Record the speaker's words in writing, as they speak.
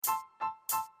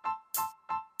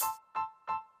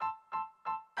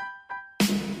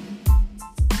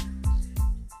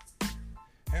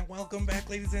Welcome back,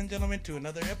 ladies and gentlemen, to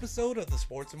another episode of the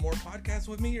Sports and More podcast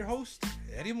with me, your host,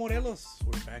 Eddie Morelos.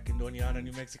 We're back in Doña Ana,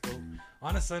 New Mexico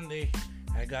on a Sunday.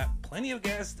 I got plenty of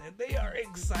guests, and they are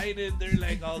excited. They're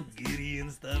like all giddy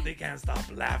and stuff. They can't stop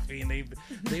laughing.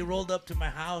 They rolled up to my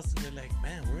house, and they're like,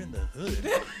 man, we're in the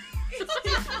hood.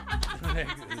 I'm like,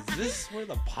 is this where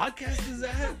the podcast is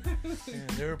at? And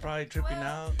they were probably tripping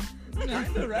out.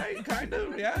 Kind of, right? Kind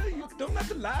of, yeah. You don't have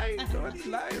to lie.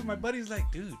 My buddy's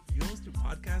like, dude, you host your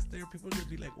podcast there? People are going to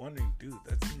be like wondering, dude,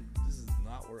 this is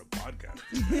not where a podcast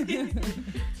is.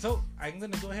 So I'm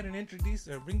going to go ahead and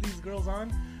bring these girls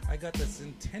on. I got the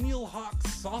Centennial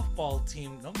Hawks softball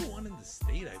team, number one in the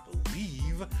state, I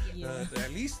believe. Yeah.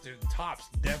 At least they're tops,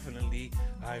 definitely.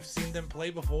 I've seen them play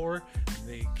before.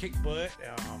 They kick butt.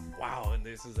 Wow, and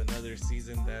this is another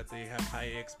season that they have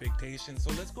high expectations.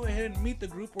 So let's go ahead and meet the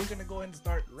group. We're going to go ahead and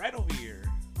start right over here.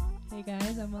 Hey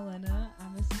guys, I'm Elena.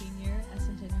 I'm a senior at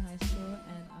Centennial High School,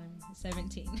 and I'm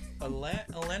 17.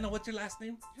 Elena, what's your last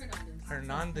name?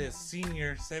 Hernandez.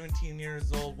 Senior, 17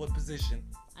 years old. What position?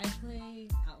 I play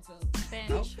outfield.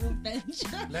 Bench.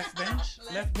 Left bench?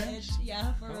 Left bench?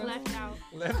 Yeah, for Left out.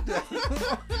 Left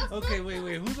out. Okay,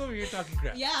 wait. Who's over here talking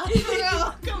crap? Yeah, for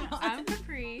real. Come on. I'm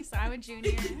Capri, so I'm a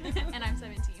junior, and I'm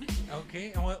 17.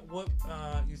 Okay, and what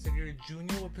you said you're a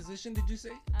junior. What position did you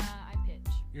say? I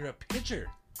pitch. You're a pitcher.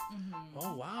 Mm-hmm.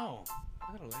 Oh, wow.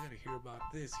 I gotta hear about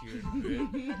this here in a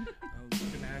bit. I'm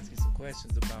going to ask you some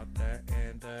questions about that.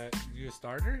 And you're a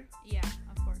starter? Yeah,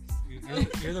 of course.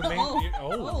 You're the main...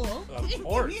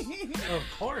 Of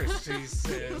course, she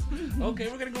says. Okay,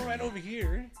 we're going to go right over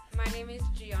here. My name is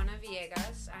Gianna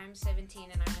Villegas. I'm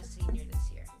 17 and I'm a senior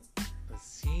this year. A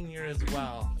senior as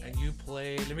well. Yes. And you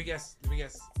play... Let me guess.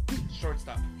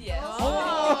 Shortstop. Yes.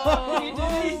 Oh,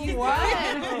 you did. Wow.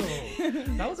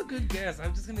 That was a good guess.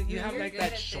 I'm just gonna. You have like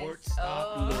that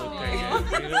shortstop look. I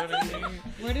guess. You know what I mean?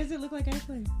 Where does it look like I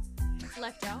play?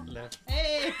 Left out. Left.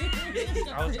 Hey.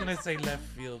 I was gonna say left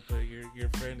field, but your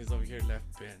friend is over here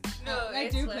left bench. No, I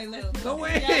it's do play left field. No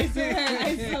way. Yeah,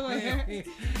 I swear.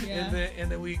 Yeah.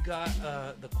 And then we got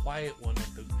the quiet one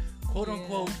of the quote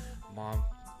unquote mom.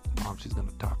 Mom, she's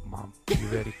gonna talk. Mom, you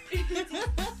ready?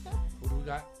 Who do we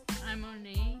got? I'm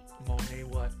Monet Monet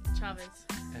what? Chavez.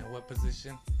 And what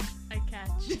position? I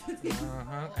catch.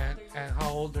 And how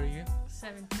old are you?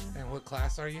 17. And what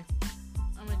class are you?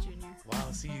 I'm a junior.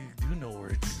 Wow, see, you do know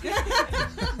words.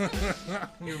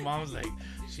 Your mom's like,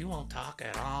 she won't talk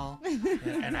at all.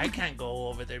 And I can't go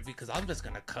over there because I'm just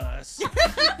going to cuss.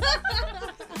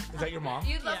 Is that your mom?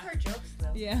 You love her jokes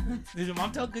though. Yeah. Did your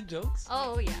mom tell good jokes?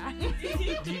 Oh, yeah.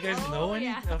 Do you guys know any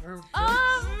of her jokes?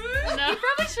 No. You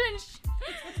probably shouldn't.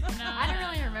 No, I don't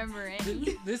really remember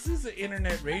it. This is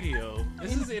internet radio.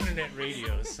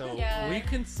 So Yeah. we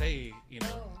can say,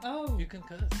 Oh. you can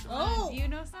cuss. Oh. Do you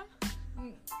know some?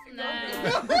 No.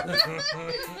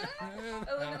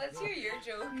 Elena, let's hear your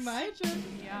jokes. My joke?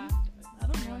 Yeah. I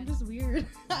don't know. I'm just weird.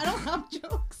 I don't have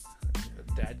jokes.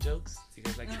 Dad jokes? You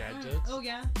guys like dad jokes? Oh,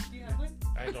 yeah. Do you have one?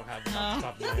 I don't have one off the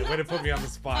top of my head. Way to put me on the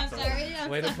spot, I'm though. sorry.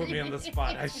 Way to put me on the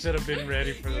spot. I should have been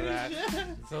ready for that.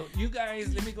 So, you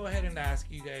guys, let me go ahead and ask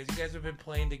you guys. You guys have been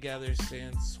playing together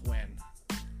since when?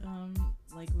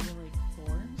 Like we were like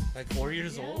 4. Like 4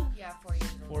 years old? Yeah, 4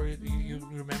 years old. You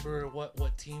remember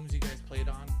what teams you guys played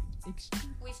on?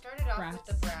 We started off with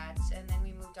the Brats and then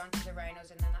we moved on to the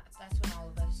Rhinos and then that's when all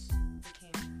of us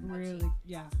became a Really? team.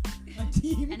 Yeah. A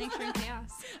team. And Extreme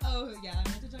Chaos. Oh, yeah. I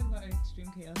want to talk about our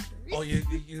Extreme Chaos stories. Oh, you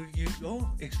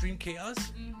Extreme Chaos?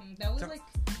 Mm-hmm. That was like,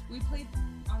 we played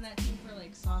on that team for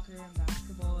like soccer and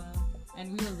basketball,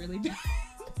 and we were really bad.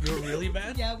 You were really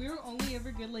bad? Yeah, we were only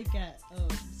ever good like at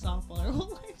softball our whole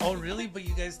life. Oh, really? But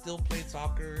you guys still played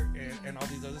soccer and all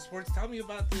these other sports? Tell me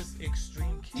about this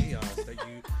Extreme Chaos that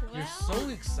you're so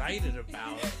excited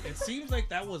about. It seems like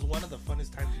that was one of the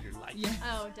funnest times of your life. Yeah.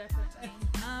 Oh, definitely.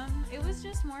 It was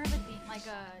just more of a thing, like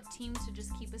a team to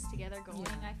just keep us together going.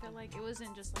 Yeah. I feel like it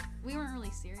wasn't just like we weren't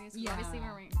really serious. Yeah. Obviously, we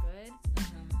weren't good.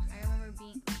 I remember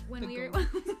being when we were.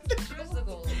 She was the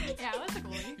goalie. Yeah, I was the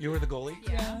goalie. You were the goalie?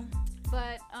 Yeah.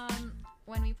 But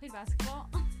when we played basketball,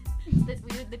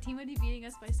 the team would be beating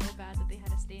us by so bad that they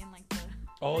had to stay in like the.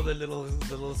 Oh, the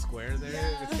little square there.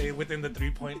 Yeah. Stay within the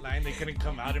 3-point line. They couldn't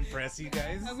come out and press you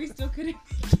guys. And we still couldn't.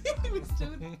 We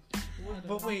still.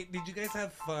 But wait, did you guys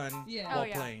have fun Yeah. while Oh,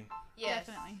 yeah. playing? Yes.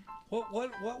 Definitely.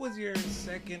 What was your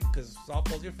second? Because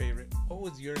softball's your favorite. What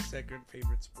was your second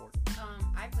favorite sport?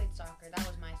 I played soccer. That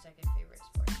was my second favorite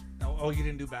sport. Oh, you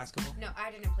didn't do basketball? No,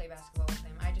 I didn't play basketball with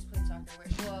them. I just played soccer.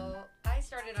 Well, I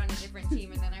started on a different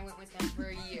team and then I went with them for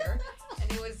a year,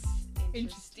 and it was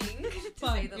interesting. To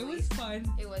Fun. say the It was least.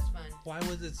 fun. It was fun. Why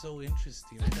was it so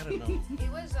interesting? I gotta know.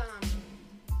 It was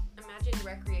imagine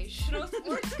recreational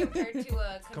sports compared to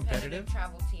a competitive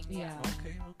travel team. Yeah.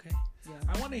 Okay. Yeah.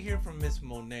 I want to hear from Miss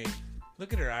Monet.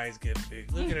 Look at her eyes get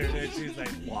big. Look at her head. She's like,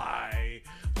 why?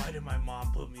 Why did my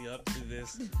mom put me up to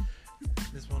this?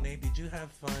 Miss Monet, did you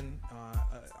have fun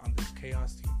on this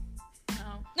chaos team?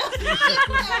 No.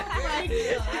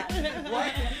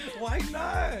 Why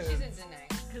not? She's in denial.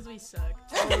 Because we suck.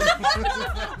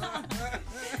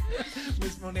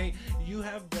 Miss Monet, you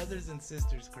have brothers and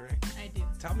sisters, correct? I do.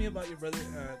 Tell me about your brother.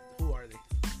 Who are they?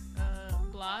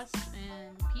 Blas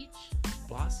and Peach.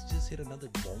 Blas just hit another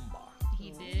bomba.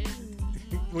 He did.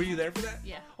 Were you there for that?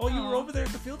 Yeah. Oh, you were over there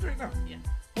at the field right now? Yeah.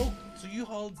 Oh, so you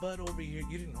hauled Bud over here.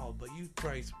 You didn't haul, but you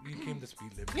came to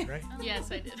speed limit, right?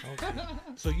 Yes, I did. Okay.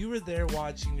 So you were there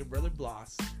watching your brother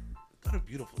Blas. Got a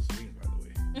beautiful swing, by the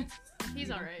way.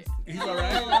 He's alright. He's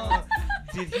alright?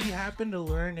 Did he happen to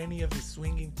learn any of his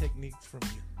swinging techniques from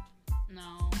you?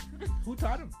 No. Who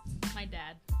taught him? My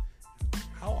dad.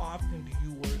 How often do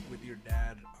you work with your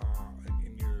dad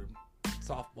in your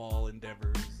softball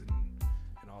endeavors and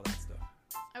all that stuff?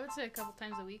 I would say a couple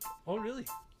times a week. Oh, really?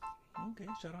 Okay,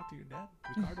 shout out to your dad,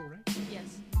 Ricardo, right?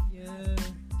 Yes. Yeah.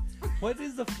 What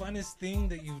is the funnest thing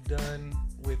that you've done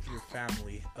with your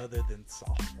family other than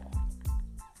softball?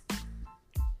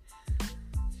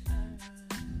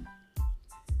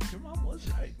 Your mom was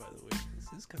right, by the way.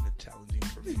 This is kind of challenging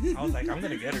for me. I was like, I'm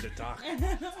going to get her to talk.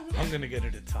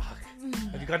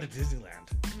 Have you gone to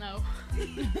Disneyland? No.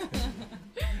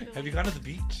 Have you gone to the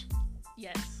beach?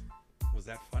 Yes. Was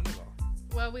that fun at all?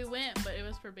 Well, we went, but it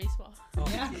was for baseball. Oh.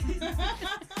 Yeah.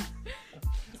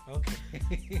 Okay.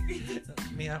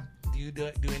 Mia, do you do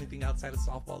anything outside of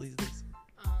softball these days?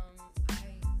 I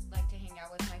like to hang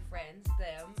out with my friends,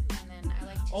 them, and then I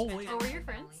like to spend time Oh, with were your my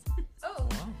friends? family. Oh.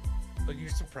 Wow. But you're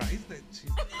surprised that she's...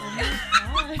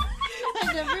 I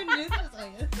never knew this.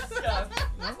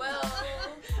 Well,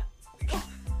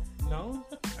 No?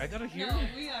 I gotta hear No, it.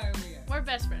 we are. We're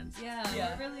best friends. Yeah,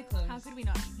 Yeah. we're really close. How could we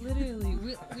not be? Literally,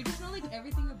 we just know like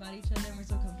everything about each other, and we're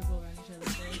so comfortable around each other.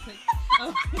 So it's like,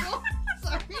 oh,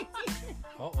 sorry.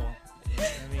 Uh-oh. I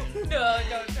mean, no,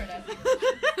 don't turn us.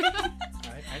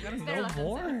 I gotta know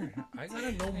more.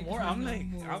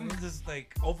 I'm just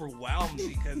like overwhelmed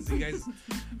because you guys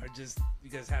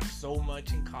have so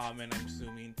much in common. I'm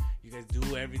assuming you guys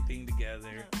do everything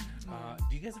together.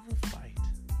 Do you guys ever fight?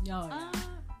 No.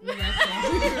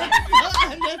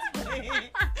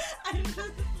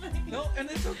 No, and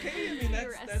it's okay. I mean,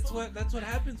 that's what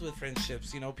happens with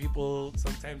friendships. You know, people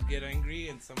sometimes get angry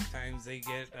and sometimes they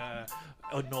get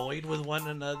annoyed with one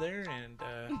another. And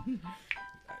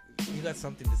you got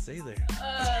something to say there.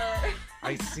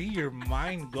 I see your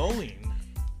mind going.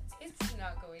 It's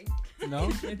not going. No,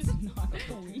 It's not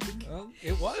going. well,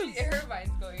 it was. Her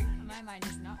mind's going. My mind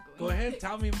is not going. Go ahead,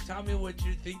 tell me what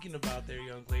you're thinking about there,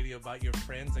 young lady, about your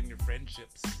friends and your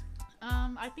friendships.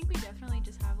 I think we definitely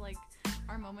just have like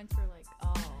our moments where like,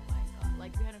 oh my god,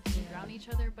 like we had to be around each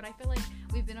other. But I feel like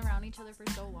we've been around each other for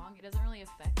so long, it doesn't really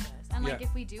affect us. And like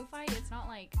if we do fight, it's not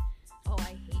like, oh,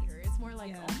 I hate her. It's more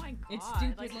like, oh my god, it's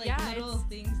stupid, like little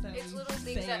things that It's we little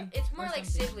say things that it's more like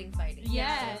something. sibling fighting.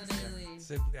 Yes. Literally.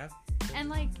 Yeah. And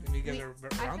like, And you guys are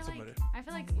around I somebody.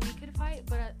 feel like we could fight,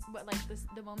 but like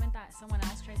the moment that someone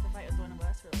else tries to fight with one of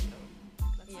us, we're like, oh,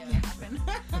 that's not gonna happen.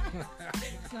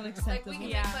 It's not Like acceptable. we can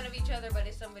Yeah. make fun of each other, but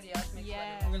if somebody else makes fun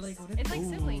of We're us. like, what It's like Ooh,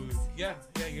 siblings. Yeah,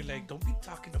 you're like, don't be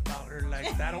talking about her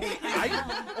like that.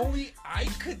 Only I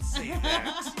could say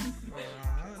that.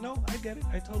 No, I get it.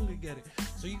 I totally get it.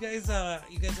 So you guys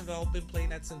have all been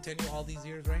playing at Centennial all these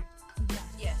years, right?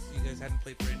 Yes. You guys hadn't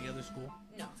played for any other school?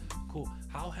 No. Cool.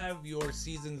 How have your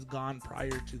seasons gone prior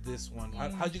to this one?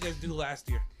 How'd you guys do last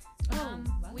year?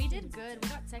 We did good. We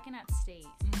got second at state.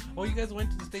 Oh, you guys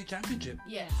went to the state championship.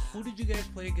 Yes. Who did you guys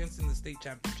play against in the state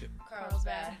championship?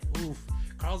 Carlsbad. Oof.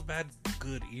 Carlsbad,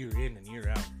 good year in and year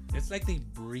out. It's like they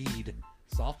breed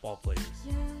softball players.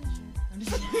 Yeah, sure. I'm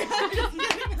just kidding.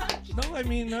 No, I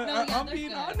mean, I'm they're being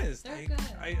good. honest. They're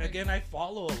I good. I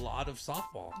follow a lot of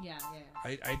softball. Yeah.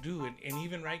 I do, and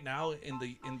even right now in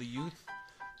the youth,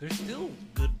 there's still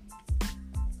good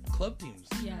club teams.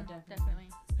 Yeah, Definitely.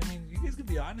 I mean, you guys could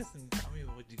be honest and tell me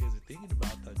what you guys are thinking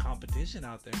about the competition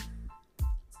out there.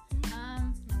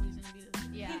 Nobody's gonna beat us.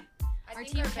 Yeah. I Our think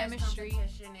team our best chemistry-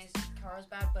 competition is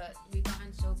Carlsbad, but we've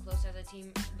gotten so close as a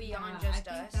team beyond I just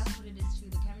think us. that's what it is too.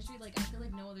 The chemistry, like I feel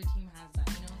like no other team has that,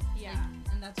 you know? Yeah. Like,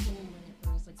 and that's what will win it for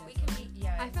us. Like We can definitely. be,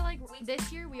 yeah. I feel like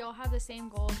this year we all have the same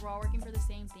goals. We're all working for the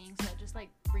same thing, so it just like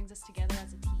brings us together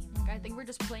as a team. Like I think we're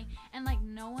just playing, and like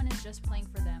no one is just playing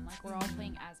for them. Like we're all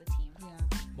playing as a team. Yeah.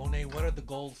 Monet, what are the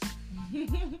goals?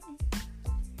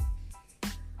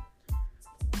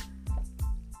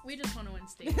 We just want to win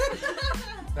state.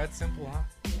 That's simple, huh?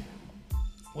 Yeah.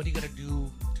 What do you gotta do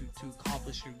to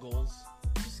accomplish your goals?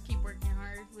 Just keep working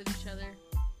hard with each other.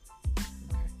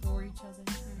 For each other.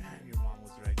 Man, your mom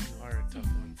was right. You are a tough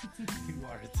one. You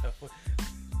are a tough one.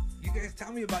 You guys,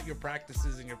 tell me about your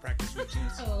practices and your practice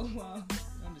routines. Oh, wow.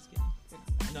 I'm just kidding.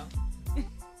 No,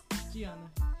 Gianna.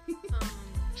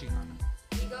 Chihana.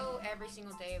 We go every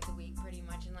single day of the week, pretty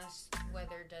much, unless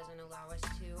weather doesn't allow us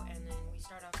to. And then we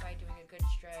start off by doing a good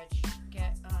stretch,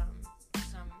 get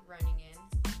some running in,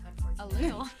 A unfortunately.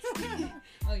 little.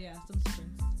 Oh, yeah. Some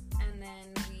sprints. And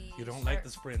then we. You don't like the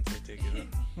sprints, I take it.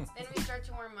 Huh? Then we start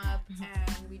to warm up,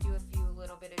 and we do a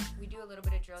little bit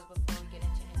of drills before we get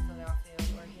into infield,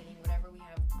 outfield, or hitting whatever we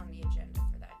have on the agenda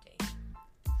for that day.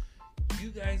 You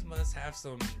guys must have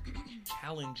some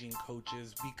challenging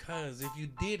coaches, because if you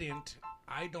didn't,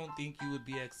 I don't think you would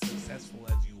be as successful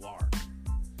as you are.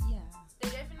 Yeah. They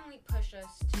definitely push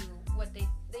us to what they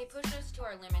push us to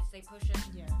our limits. They push us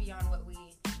Yeah. beyond what we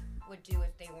would do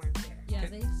if they weren't there. Yeah,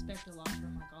 Okay. they expect a lot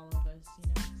from like all of us, you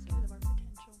know. Because of our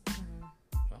potential.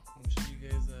 Well, I'm sure you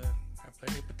guys have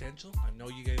plenty of potential. I know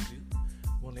you guys do.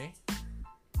 Monet,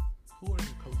 who are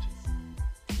your coaches?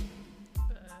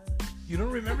 You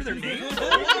don't remember their names? Oh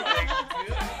my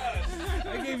gosh.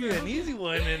 I gave you an easy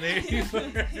one, and then you were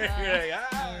like,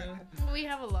 ah. We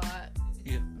have a lot.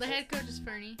 Yeah. The head coach is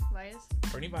Fernie Bias.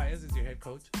 Bernie Baez is your head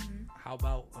coach. Mhm. How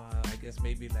about, I guess,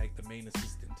 maybe like the main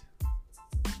assistant?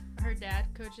 Her dad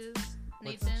coaches What's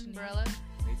Nathan his name? Barella.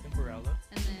 Nathan Barella.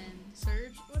 And then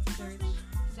Serge. What's his last name?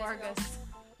 Vargas.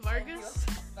 Vargas.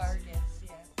 Vargas,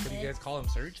 yeah. What do you guys call him,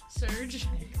 Serge? Serge.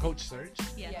 Coach Serge?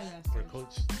 Yes. Yeah. Or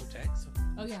Coach X?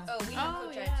 Oh, yeah. Oh, we have Oh,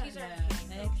 Coach yeah. X. He's our Yeah.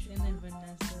 hitting X coach. and then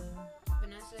Vanessa.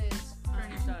 Vanessa is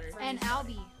Fernie's daughter. And Fernie's daughter.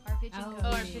 Albie, our pitching Albie. coach.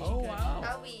 Oh, our pitching Oh, coach. wow.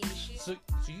 Albie, she's So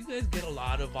you guys get a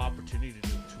lot of opportunity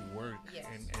to work Yes.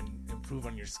 and improve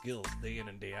on your skills day in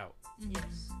and day out.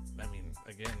 yes. I mean,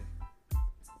 again,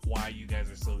 why you guys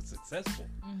are so successful.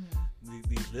 Mm-hmm.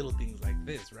 These little things like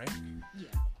this, right? Yeah.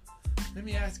 Let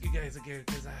me ask you guys again,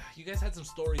 because you guys had some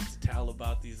stories to tell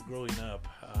about these growing up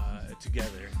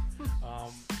together.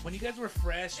 When you guys were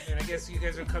fresh, and I guess you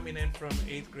guys are coming in from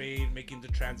 8th grade, making the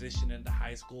transition into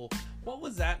high school, what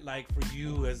was that like for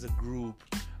you as a group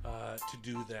to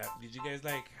do that? Did you guys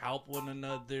like help one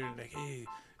another? Like, hey,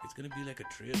 it's going to be like a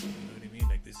trip, you know what I mean?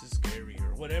 Like, this is scary,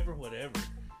 or whatever.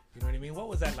 You know what I mean? What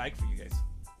was that like for you guys?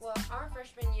 Well, our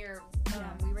freshman year,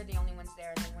 we were the only ones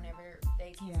there, and then whenever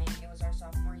they came in, it was our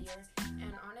sophomore year.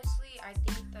 And honestly, I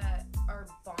think that our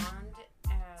bond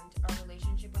and our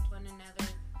relationship with one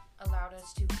another allowed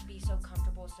us to be so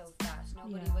comfortable so fast.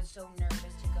 Nobody was so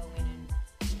nervous to go in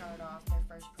and start off their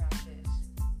first practice.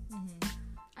 Mm-hmm.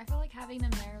 I feel like having them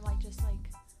there, like, just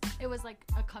like, it was like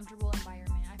a comfortable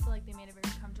environment. I feel like they made it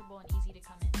very comfortable and easy to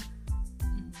come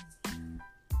in.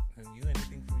 And you,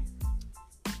 anything for you?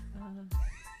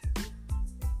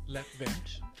 Left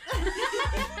bench.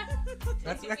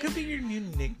 That could be your new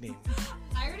nickname.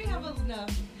 I already have enough.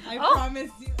 I Oh.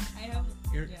 promise you. I have.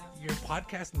 Your Yeah. your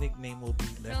podcast nickname will be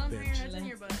Tell Left them your Bench. head's in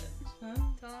your butt. Huh?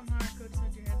 Tell them how our coach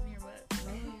said your head's in your butt.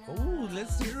 Oh,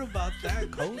 let's hear about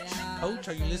that, Coach. Yeah, Coach,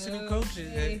 are you listening, Coach?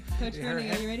 Hey, Coach her, Fernie,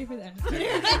 are head, you ready for that?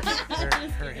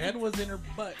 her head was in her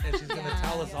butt, and she's gonna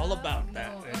tell us all about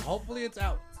that, and hopefully it's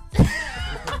out.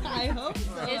 I hope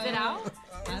so. Is it out?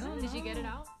 I don't know. Did you get it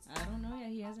out? I don't know yet.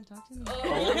 He hasn't talked to me. Oh.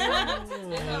 I haven't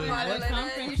What- had a What-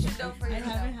 conference. you should know for I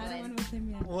yourself, haven't had Glenn. one with him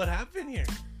yet. What happened here?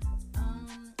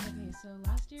 Okay, so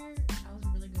last year I was a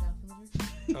really good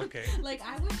outfielder. Okay. Like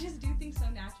I would just do things so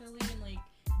naturally and like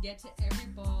get to every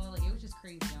ball. Like it was just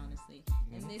crazy, honestly.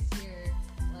 And this year,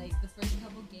 like the first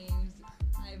couple games,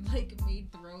 I've like made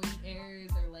throwing errors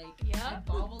or like I Yep.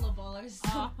 bobble a ball or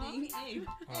something. Hey,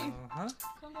 Uh-huh.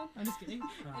 calm down. I'm just kidding.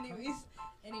 Uh-huh.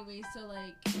 Anyways, so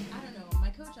like I don't know. My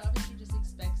coach obviously just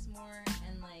expects more,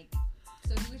 and like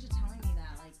so he was just telling me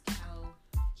that like how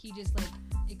he just like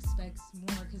expects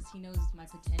more because he knows my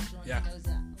potential and Yeah. he knows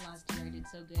that last year I did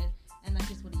so good, and that's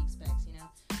just what he expects, you know.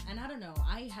 And I don't know.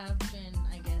 I have been,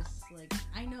 I guess, like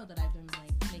I know that I've been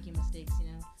like making mistakes, you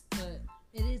know, but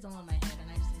it is all in my head, and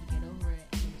I just need to get over it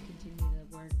and continue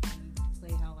to work and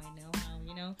play how I know how,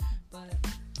 you know. But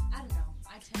I don't know.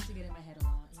 I tend to get in my head a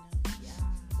lot, you know.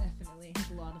 Yeah, definitely.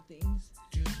 A lot of things.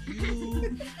 Do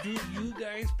you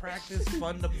guys practice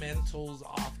fundamentals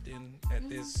often at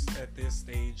this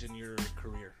stage in your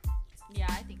career? Yeah,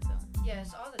 I think so.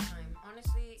 Yes, all the time.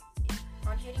 Honestly,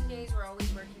 on hitting days, we're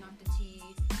always working off the tee.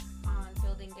 On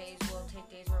fielding days, we'll take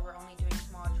days where we're only doing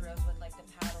small drills with like the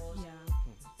paddles. Yeah.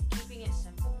 Keeping it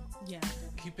simple. Yeah.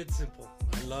 Keep it simple.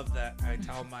 I love that. I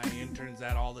tell my interns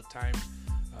that all the time.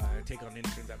 I take on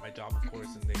interns at my job, of course,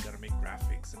 and they gotta make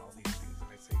graphics and all these things. And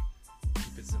I say,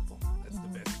 keep it simple. That's the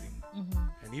best thing.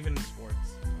 And even in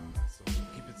sports, so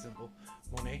keep it simple.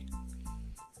 Monet,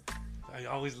 I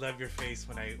always love your face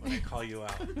when I call you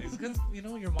out. It's because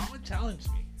your mama challenged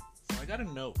me, so I gotta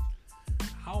know,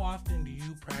 how often do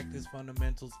you practice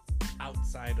fundamentals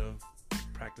outside of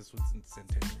practice with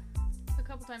Centennial? A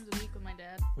couple times a week with my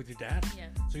dad. With your dad? Yeah.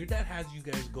 So your dad has you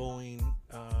guys going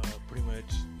pretty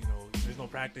much, there's no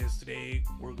practice today,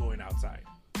 we're going outside.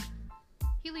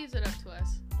 He leaves it up to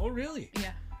us. Oh, really?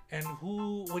 Yeah. And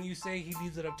when you say he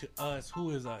leaves it up to us,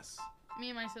 who is us? Me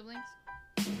and my siblings.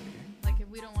 Okay. Like, if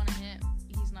we don't want to hit,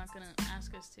 he's not going to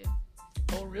ask us to.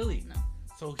 Oh, really? No.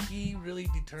 So he really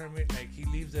determined, he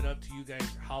leaves it up to you guys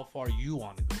how far you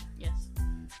want to go. Yes.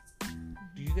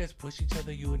 Do you guys push each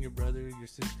other, you and your brother, your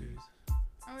sisters?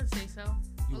 I would say so.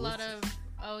 You a would lot say of,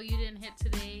 oh, you didn't hit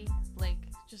today. Like,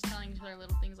 just telling each other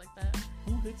little things like that.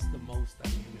 Who hits the most out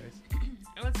of you guys?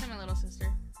 I would say my little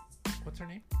sister. What's her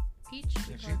name? Peach?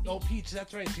 We call her Peach. Peach,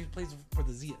 that's right. She plays for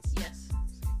the Zias. Yes.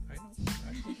 See, I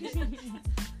know.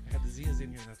 I had the Zias in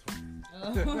here, that's why.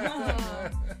 Oh.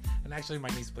 And actually, my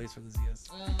niece plays for the Zias.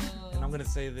 Oh. And I'm going to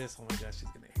say this. Oh my gosh, she's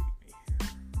going to hate me.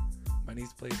 My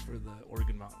niece plays for the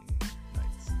Oregon Mountain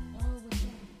Knights. Oh, what's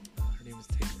that? Her name is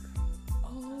Taylor.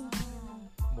 Oh.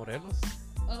 Morelos?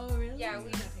 Oh, really? Yeah, we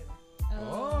know Taylor.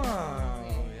 Oh,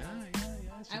 okay.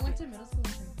 yeah. I went to middle school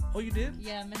with her. Oh, you did?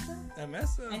 Yeah, Mesa.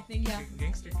 Mesa? I think, yeah.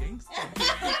 Gangster. It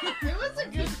was a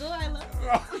good school. I love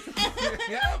it.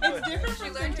 Yeah, but It's different She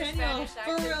from learned her Centennial. Spanish For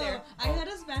accent real. there. I had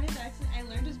a Spanish accent. I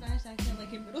learned a Spanish accent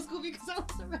in middle school because I was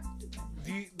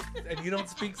surrounded. And you don't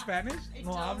speak Spanish? I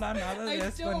No don't. habla nada de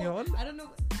español? I don't know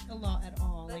a lot at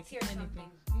all. Let's like hear anything.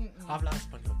 something. Mm-mm. Habla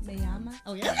español. Me llama.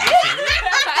 Oh, yeah.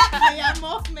 Me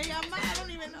llama. I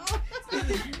don't even know.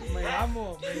 Me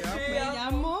amo. Me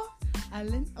llamo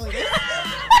Allen. Oh, yeah.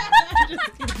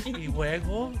 Just kidding. Y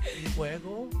juego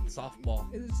softball.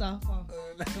 It's softball.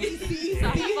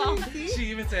 Softball. She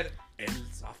even said el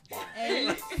softball.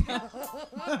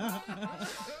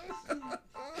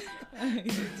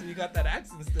 So you got that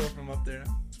accent still from up there.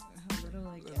 A little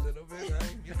like A little bit,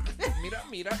 right?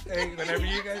 Mira.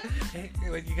 Hey,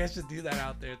 when you guys should do that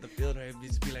out there at the field, right?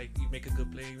 Just be like, you make a good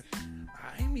play.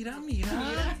 Ay, mira.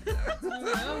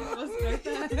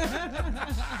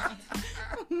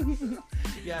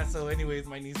 Yeah, so anyways,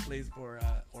 my niece plays for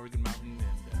Oregon Mountain,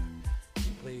 and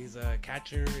she plays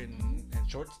catcher and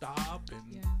shortstop, and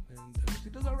she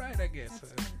does all right, I guess.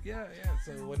 Yeah.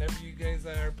 So whenever you guys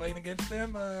are playing against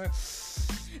them, my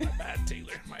bad,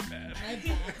 Taylor, my bad.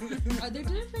 Oh, they're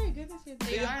doing very good this year.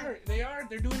 They are.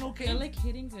 They're doing okay. They're like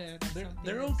hitting good.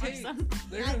 They're okay.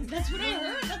 That's what I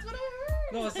heard.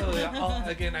 No, so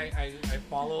again, I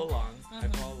follow along. I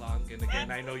follow along, and again,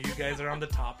 I know you guys are on the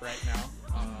top right now.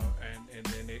 And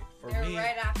then for They're me,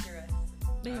 right after us.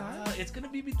 They are. it's gonna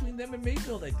be between them and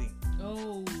Mayfield, I think.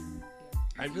 Oh.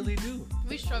 I really do.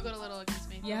 We struggled a little against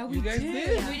me. Yeah, we You guys did.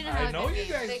 We didn't I have a know good you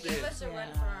game. guys They did. gave us a run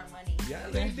Yeah. for our money. Yeah,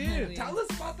 they Definitely. did. Tell us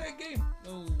about that game,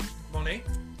 Oh. Monet.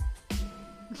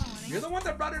 You're the one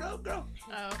that brought it up, girl.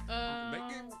 Oh, They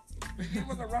gave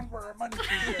us a run for our money.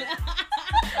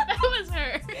 that was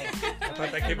her. I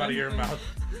thought that came out of your mouth.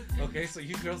 Okay, so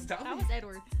you girls tell That me. was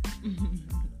Edward.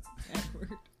 Edward.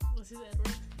 Was his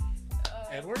Edward?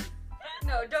 Edward?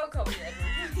 No, don't call me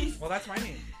Edward, please. Well, that's my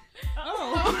name.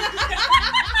 Oh.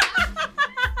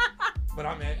 But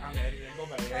I'm Eddie. I go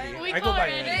by Eddie. We I call go by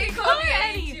her Eddie. They Eddie. call me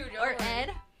Eddie too, don't Or worry.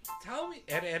 Ed. Tell me,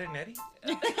 Ed and Eddie.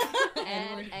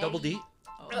 Ed. Double D.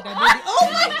 Oh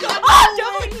my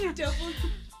God. Double.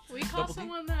 We call Double D?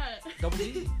 someone that. Double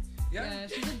D. Yeah. Yeah,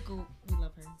 she's a goat. We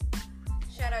love her.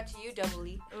 Shout out to you, Double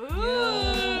E.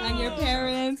 And your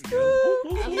parents.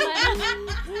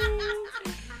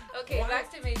 Okay, Why?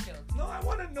 back to Mayfield. No, I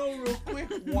want to know real quick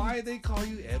why they call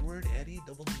you Edward, Eddie,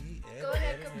 Double D, Ed, Go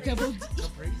ahead, Ed, Caprice. Double D.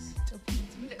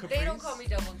 Caprice. They don't call me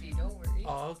Double D, don't worry.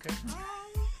 Oh, okay.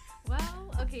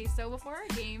 Well, okay, so before our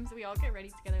games, we all get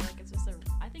ready together. Like, it's just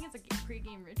I think it's a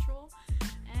pre-game ritual.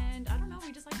 And I don't know,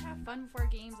 we just like to have fun before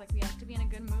games. Like, we have to be in a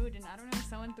good mood. And I don't know,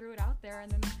 someone threw it out there.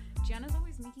 And then Gianna's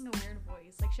always making a weird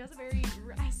voice. Like, she has a very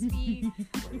raspy,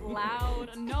 loud.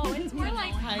 No, it's more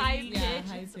like high pitch. Yeah,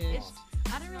 high pitch.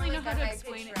 I don't really know how to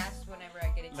explain it. Rasp whenever I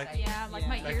get excited. Yeah, like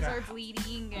my Yeah. ears Like a- are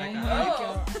bleeding. Like And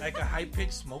Oh. like a high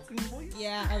pitched smoking voice.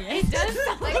 Yeah. Oh yeah. it does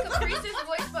sound Like Caprice's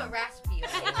voice, but raspy.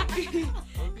 Okay?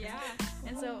 Yeah.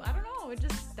 And so, I don't know, it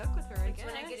just stuck with her, I It's guess.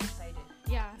 when I get excited.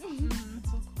 Yeah.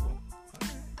 That's so cool.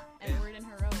 Edward and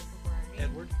Heroic before our game.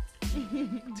 Edward.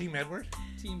 Team Edward.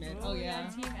 Team Ed. Oh yeah.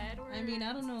 Team Edward. I mean,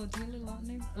 I don't know. Do you have a lot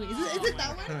name? Wait, is Oh it my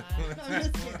that one? God. No, I'm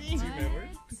just kidding. Team Edward.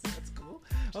 That's cool.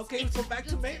 Okay, so back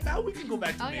to Mayfield. Now we can go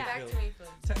back to Oh, yeah. Back Mayfield. to Mayfield.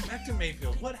 Back to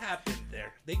Mayfield. What happened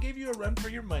there? They gave you a run for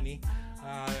your money.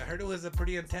 I heard it was a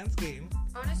pretty intense game.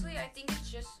 Honestly, I think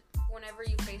it's just whenever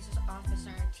you face off a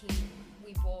certain team,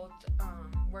 we both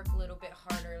work a little bit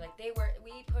harder. Like we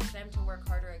push them to work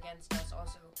harder against us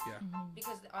also. Yeah.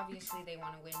 Because obviously they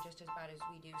want to win just as bad as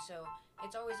we do. So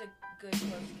it's always a good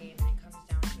close game, and it comes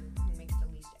down to who makes the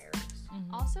least errors.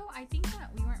 Also, I think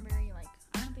that we weren't very like.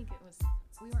 I don't think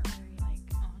we weren't very like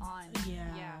on.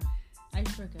 Yeah. I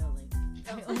struck out like.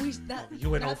 You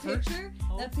went that over?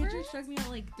 That pitcher struck me out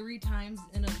like 3 times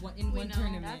in one know,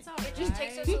 tournament. That's all It just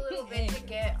takes us a little bit to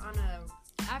get on a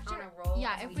roll.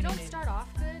 Yeah, if we don't start off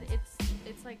good,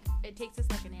 it's like it takes us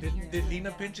like an inning. Did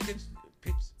Lena pitch against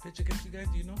you guys?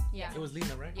 Do you know? Yeah. It was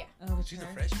Lena, right? Yeah. Oh, it's She's a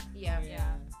her? freshman. Yeah.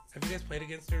 Have you guys played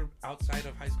against her outside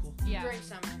of high school? Yeah. During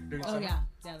summer. During Oh summer? yeah.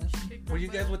 That's Were you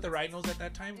guys with the Rhinos at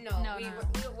that time? No, No, we no.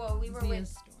 were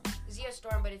with Zia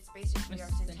Storm, but it's basically our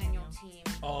Centennial team.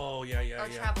 Oh, yeah. Our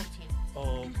travel team.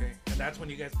 Oh, okay. And that's when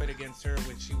you guys played against her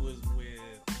when she was with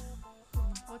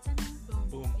What's that name?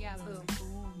 Boom. Yeah, Boom.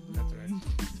 That's right. Team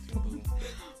Boom.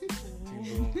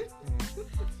 Team Boom.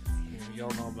 Y'all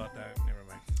know about that. Never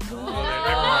mind.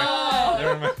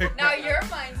 Never mind. Now your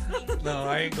mind's thinking. No,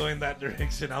 I ain't going that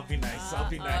direction. I'll be nice. I'll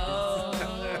be nice.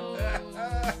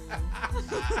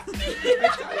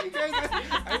 I tell you guys,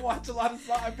 I watch a lot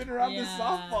of I've been around the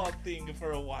softball thing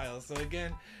for a while. So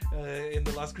again, in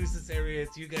the Las Cruces area,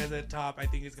 it's you guys at top. I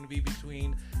think it's going to be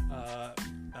between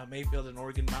Mayfield and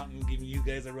Oregon Mountain, giving you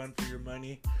guys a run for your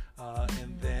money.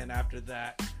 And then after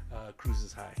that,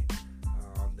 Cruces High.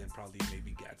 Then probably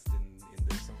maybe Gadsden in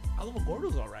there. So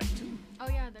Alamogordo's all right too. Oh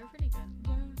yeah, they're pretty good.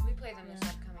 We play them this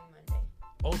upcoming Monday.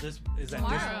 Oh, this is that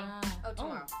Tomorrow. this? Oh,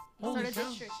 tomorrow. Holy Sort of cow.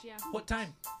 district, yeah. What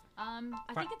time? I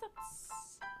think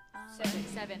it's at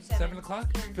 7. 7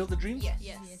 o'clock? Field the Dreams? Yes.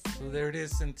 Yes. So there it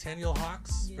is, Centennial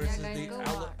Hawks versus guys, the go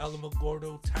watch.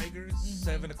 Alamogordo Tigers,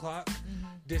 7 o'clock.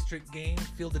 District game,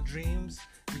 Field of Dreams.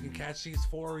 You can catch these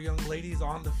 4 young ladies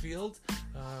on the field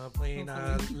playing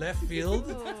left field.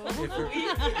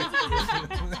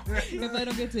 If I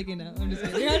don't get taken out, I'm just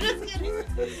kidding. I'm just kidding.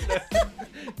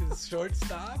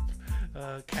 Shortstop,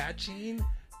 catching.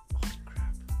 Oh,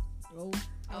 crap.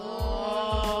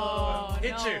 Oh.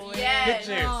 Pitcher. No, Yes.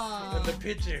 Pitcher. Aw. And the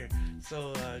pitcher. So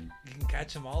you can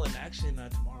catch them all in action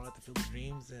tomorrow at the Field of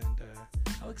Dreams. And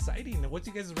how exciting. What's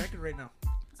you guys' record right now?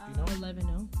 You know?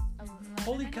 11-0.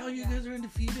 Holy cow, you guys are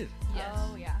undefeated. Yes.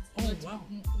 Oh yeah. Oh, wow.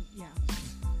 Yeah.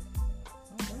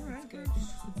 All right, good.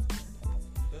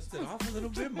 Dusted off a little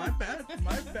bit. My bad.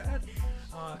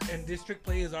 And district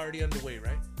play is already underway,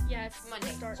 right? Yeah, it's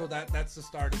Monday. So that's the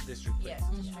start of district play. Yes.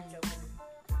 District open.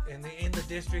 And in the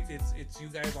district, it's you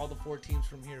guys, all the 4 teams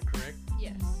from here, correct?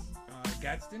 Yes.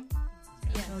 Gadsden?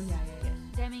 Yes. Oh yeah.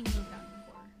 Deming moved out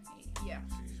before. Yeah.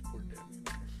 Jeez, poor Debbie.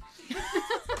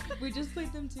 We just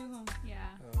played them too, huh? Yeah.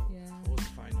 Yeah. What was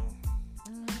the final?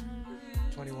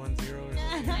 21-0 or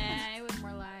something? Nah, it was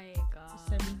more like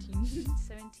 17.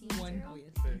 17. 1. 0. Oh yes.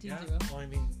 But, yeah. 17-0. Well, I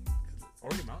mean, 'cause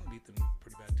Oregon Mountain beat them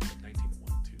pretty bad too, like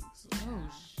 19-1 too. So, Oh.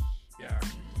 yeah.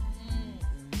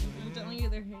 I'm telling you,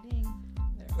 they're hitting.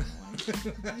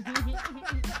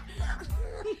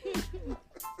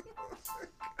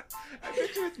 I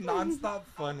bet you it's non-stop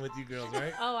fun with you girls,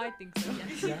 right? Oh, I think so.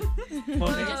 Yes. Yeah. It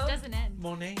Monet, just doesn't end.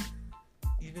 Monet,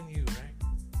 even you,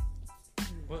 right?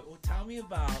 Well, tell me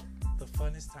about the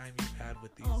funnest time you've had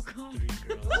with these Oh, God. 3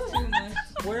 girls. Too much.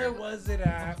 Where was it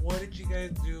at? What did you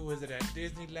guys do? Was it at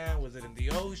Disneyland? Was it in the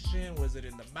ocean? Was it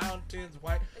in the mountains?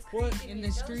 Why? What? In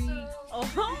the street.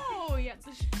 Oh, yeah.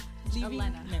 Leaving.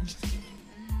 Atlanta. No.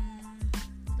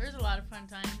 There's a lot of fun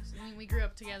times. I mean, we grew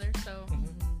up together, so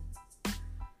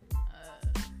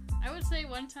I would say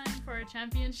one time for a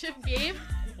championship game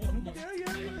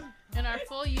Yeah. in our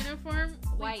full uniform,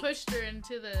 White. we pushed her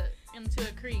into a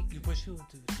creek. You push who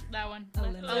into the street? That one,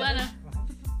 Elena. Elena,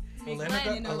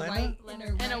 Elena, In a Elena, white.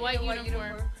 in a white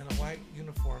uniform. in a white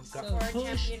uniform. Got So- For a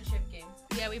pushed. championship game.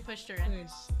 Yeah, we pushed her in.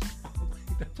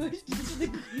 Pushed into the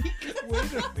creek.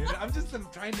 Wait a minute. I'm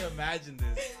trying to imagine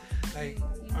this. Like,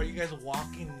 are you guys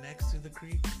walking next to the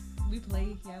creek? We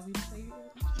play. Yeah, we play.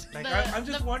 Like, The- I'm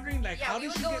just wondering, like, Yeah, how we did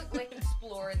would she go get? like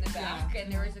explore in the back,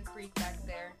 and there was a creek back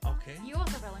there. Okay. You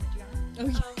also fell in it, Gianna. Oh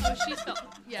yeah. Oh, she fell.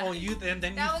 Yeah. Oh, you and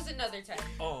then That you. was another time.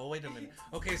 Oh, wait a minute.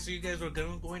 Okay, so you guys were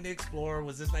going to explore.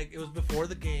 Was this like it was before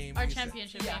the game? Our you said-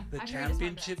 championship Yeah. game. The I've heard it's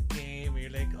championship game. And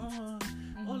you're like, oh,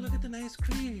 look at the nice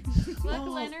creek.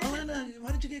 Oh, Leonard. Elena,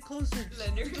 why did you get closer?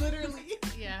 Leonard. Literally.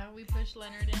 Yeah, we pushed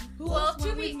Leonard in. Who Well, else to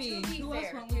went be with me? to be Who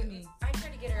fair, else went with me? I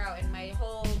tried to get her out, and my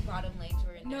whole bottom legs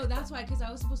were in there. No, that's why, because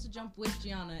I was supposed to jump with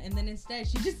Gianna, and then instead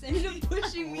she just ended up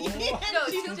pushing me. No,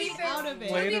 She's to be just fair, out of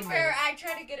it. Wait to a be fair, minute. I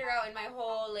tried to get her out, and my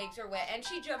whole legs were wet, and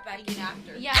she jumped back in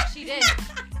after. Yeah, she did.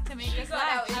 To make us got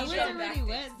laugh. out. I was jumped already back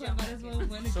wet, so I jumped might as back well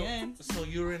win again. So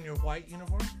you were in your white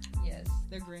uniform? Yes,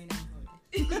 they're gray now.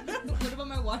 What about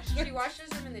my washer? She washes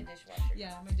them in the dishwasher.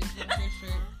 Yeah, my dishwasher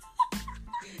shirt.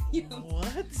 Yo,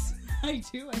 What? I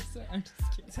do. I swear. I'm just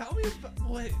kidding. Tell me about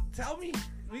what? Tell me.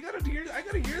 We gotta hear. I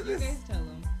gotta hear You this. guys tell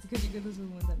them because you guys are the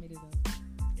ones that made it up.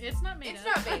 It's not made It's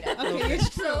up. not made up. Okay, it's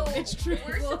true. So It's true.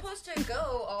 we're supposed to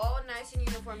go all nice in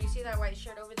uniform. You see that white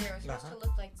shirt over there? It's supposed to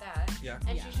look like that. Yeah.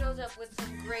 And Yeah. she shows up with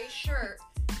some gray shirt,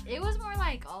 It was more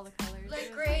like all the colors. like It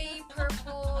was gray,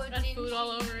 purple, Got dingy. food all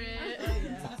over it.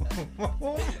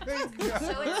 Oh my God.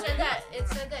 So it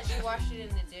said that she washed it in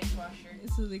the dishwasher.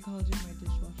 So they called you my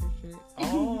dishwasher shirt.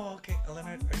 Oh, okay. Elena,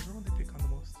 are you the one they pick on the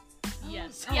most?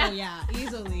 Yes. Oh yeah,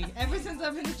 easily. Ever since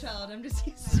I've been a child, I'm just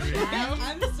used to it.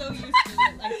 I'm so used to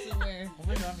it. I swear. Oh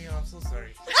my God, Mia, I'm so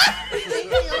sorry.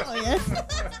 Oh yes.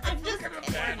 I'm just kind of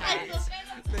bad.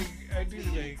 Like, I do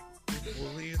like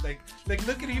bullies. Like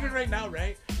look at even right now,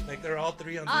 right? Like they're all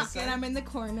three on this And side. I'm in the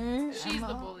corner. She's I'm the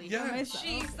all bully. Yeah. by myself.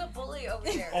 She's the bully over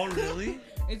there. Oh really?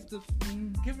 It's the.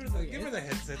 Give her the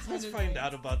headsets. Let's find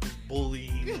out about this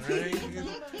bullying, right?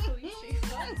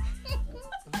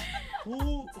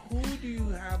 Who do you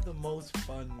have the most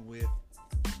fun with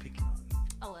picking on?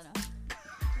 Elena.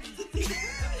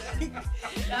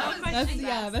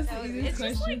 That's the easiest It's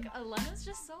just question. like Elena's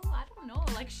just so I don't know.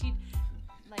 Like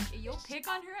you'll pick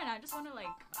on her and I just want to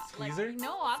Squeeze her?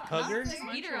 No, I don't. Hug her? Just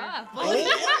eat her up. Oh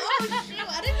shoot!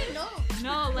 I didn't even know.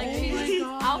 No, like Oh she's my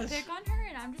like, I'll gosh. pick on her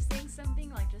and I'm just saying something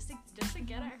like just to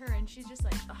get at her and she's just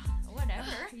like, ugh,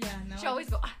 whatever. Yeah. No. She always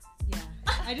go, "Ah." Yeah.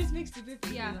 I just make stupid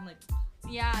faces. Yeah. I'm like.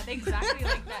 Yeah, exactly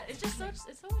like that. It's so much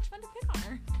fun to pick on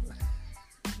her.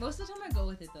 Most of the time I go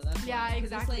with it though. That's Yeah, why. 'Cause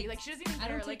it's exactly. Like, Like she doesn't even I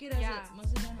care. don't take like, it as yeah. most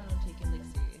of the time I don't take it like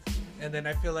serious. And then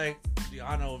I feel like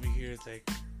Diana over here is like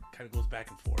kind of goes back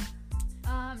and forth.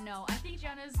 No, I think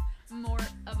Gianna's more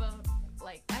of a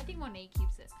like. I think Monet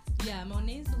keeps it. Yeah,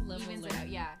 Monet's the level. Evens it out.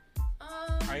 Yeah.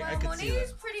 I could see Monet that.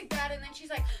 is pretty bad, and then she's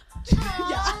like, Yeah.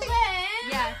 "Oh, Len,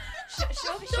 Yeah.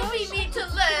 She'll don't be mean to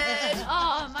Len."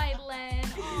 Oh, my Len.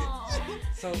 Oh.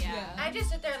 So Yeah. I just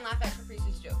sit there and laugh at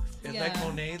Caprice's jokes. it's Yeah. like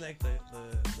Monet, like the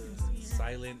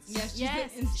silent. Yeah, she's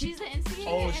Yes, the instant. she's the instigator.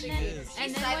 Oh, and she then, is. And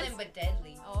She's then silent but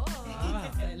deadly. Oh.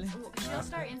 Ah. She'll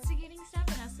start instigating stuff,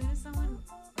 and as soon as someone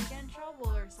will get in trouble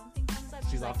or something comes up,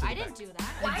 She's she's off like, to the I didn't do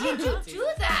that. Why did you do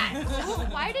that?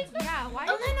 Why did?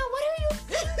 Elena, what are you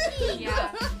thinking?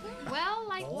 Yeah. Well,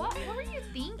 like, what were you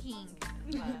thinking?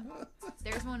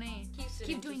 There's Monet.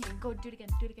 Keep doing it. Go do it again.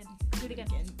 Do it again. Do it again.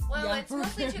 Well, Yeah, it's for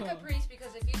mostly to real. Caprice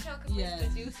because if you tell Caprice Yeah, to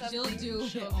do something, she'll do.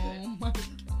 she'll do Oh it. my god.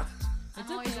 I'm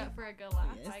It's always okay. up for a good laugh.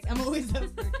 Yes, I guess. I'm always up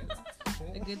for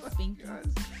a good spanking.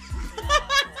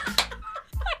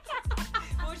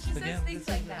 Well, she says Again, things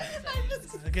like that.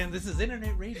 So. Again, this is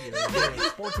Internet Radio, here at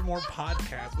Sports and More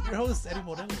podcast with your host Eddie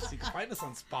Morelos. You can find us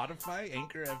on Spotify,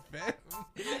 Anchor FM,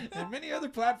 and many other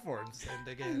platforms. And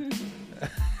again,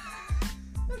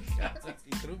 God,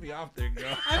 you threw me off there,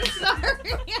 girl. I'm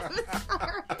sorry.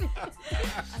 I'm sorry.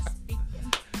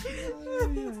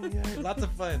 Lots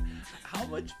of fun. How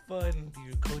much fun do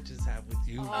your coaches have with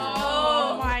you?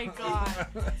 Oh my god.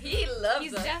 He loves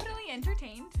He's us. definitely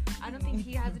entertained. I don't think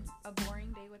he has a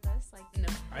boring day with us. Like, No.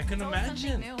 I can it's always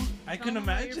something imagine. new. I Tell can them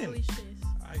about your imagine. police chase.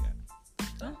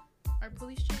 Our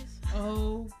police chase.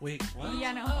 Oh. Wait, what?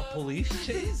 Yeah, no. A police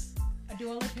chase? Do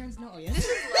all our parents know? Oh, yes. This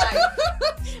is live.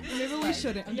 Maybe we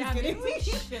shouldn't. I'm Yeah, just kidding. maybe we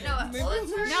shouldn't. No, Maybe well, it's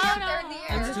we already should. out No, there in no. the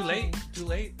air. It's too late. Too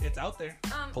late. It's out there.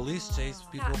 Police chase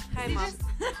people. Hi, He Mom. just-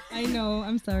 I know.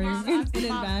 I'm sorry. Mom, in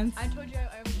Mom, advance. I told you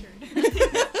I was sure.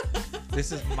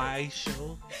 This is my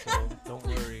show, so don't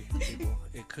worry, people.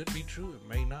 It could be true. It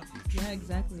may not be true. Yeah,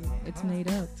 exactly. It's made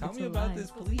up. Tell It's me a about lie.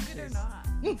 this police Believe it or chase. not.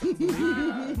 Believe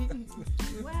it or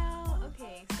not. Well,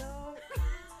 okay, so.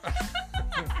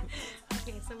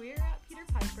 Okay, so we were at Peter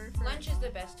Piper for Lunch is the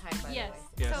best time, by Yes.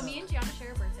 the Yes. So me and Gianna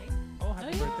share a birthday. Oh, Oh,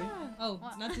 happy yeah. birthday. Oh,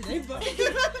 What? not today, but. way.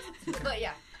 But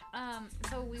yeah.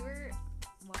 So we were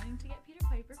wanting to get Peter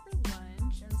Piper for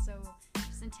lunch, and so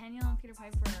Centennial and Peter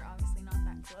Piper are obviously not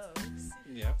that close.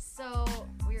 Yep. So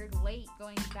we were late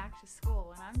going back to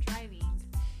school, and I'm driving.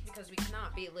 Because we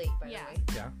cannot be late, by Yeah. the way.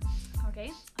 Yeah.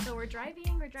 Okay, so we're driving,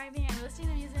 and we're listening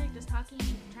to music, just talking,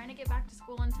 trying to get back to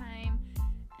school on time,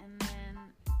 and then,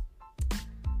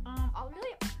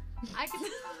 I could,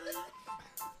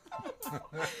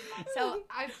 so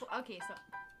I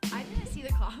didn't see the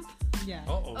cop. Yeah.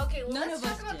 Uh-oh. Okay, well, None let's of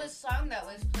talk us about did. the song that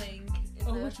was playing in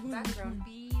Oh, the which one? background.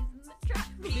 Bees in the trap.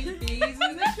 Bees in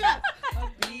the trap.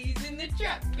 Bees in the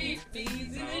trap. Bees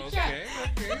in the trap.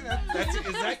 Okay.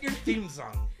 Is that your theme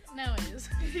song? No, it is.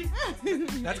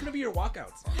 That's gonna be your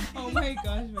walkout song. Oh my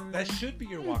gosh, baby. That should be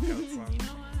your walkout song. You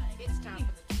know what? It's time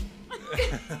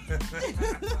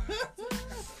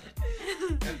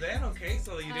And then, okay,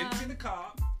 so you didn't see the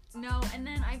cop. No, and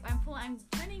then I'm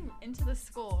turning into the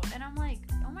school, and I'm like,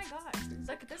 oh my gosh, there's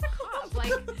a cop.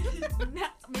 Like,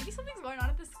 maybe something's going on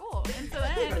at the school. And so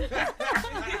then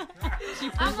She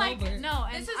I'm pulls like, over. no.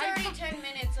 And This is I- already 10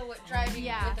 minutes of driving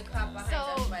Yeah. with the cop behind So-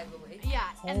 us, by the way. Yeah,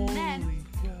 and then Holy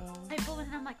cow. I pull in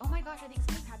and I'm like, oh my gosh, I think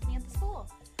something's happening at the school.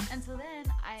 And so then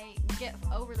I get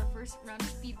over the first round of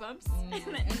speed bumps, and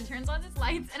then he turns on his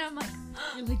lights, and I'm like,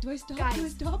 You're like, do I stop? guys, Do I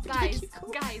stop? Do I guys, keep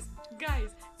going?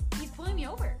 guys, he's pulling me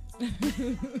over.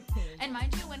 And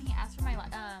mind you, when he asked for my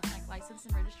license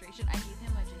and registration, I gave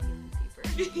him a genuine paper.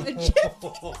 She was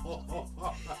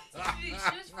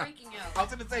freaking I out. was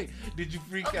gonna say, did you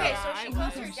freak Okay, out? so she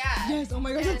calls her dad. Yes, oh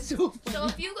my gosh, that's so funny. So a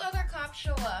few other cops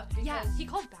show up because Yeah, he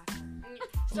called back.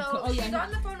 so Oh, yeah, she's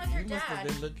on the phone with her You must have dad.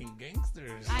 been looking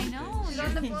gangsters. I know. She's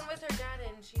on the phone with her dad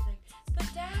and she's like, but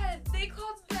dad, they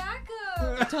called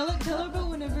backup. Tell her about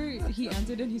whenever he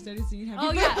answered and he started singing Happy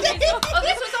Oh yeah. Birthday. Okay, so, Oh,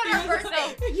 this was on her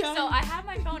birthday. Yeah. So I have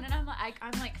my phone and I'm like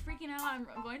freaking out. I'm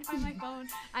going to find my phone.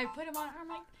 I put him on. I'm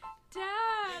like,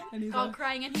 Dad. And he's all like,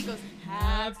 crying and he goes,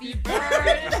 Happy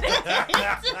birthday.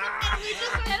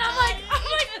 And I'm like,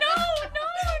 no,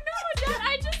 Dad.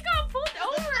 I just got pulled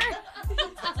over.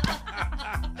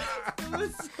 It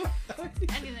was so funny. And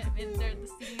then there, the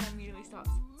singing immediately stops.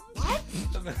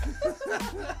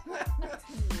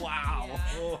 Wow.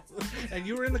 And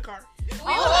you were in the car.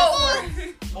 Oh,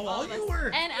 Oh, you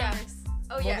were. And Yeah. Alice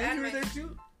oh Well, yeah, then and you were my- there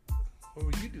too. What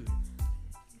were you doing?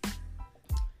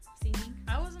 singing.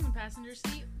 I was in the passenger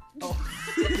seat. Oh.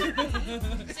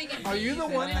 singing Are you the Bees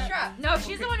in one the that- Trap. No,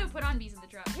 she's the one who put on bees in the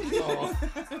trap. Oh.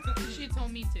 She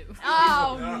told me to.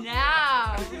 Oh, no.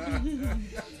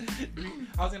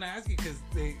 I was gonna ask you because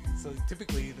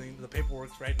typically the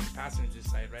paperwork's right in the passenger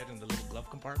side, right in the little glove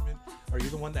compartment. Are you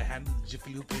the one that handed the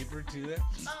Jiffy Lube paper to them?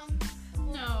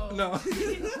 No. No.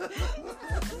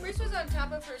 Chris was on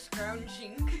top of her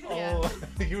scrounging. Oh,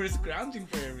 you were scrounging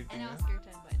for everything. And I was Huh? scared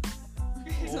 10 buttons.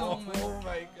 Oh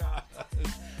my god.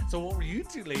 So what were you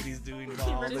two ladies doing? While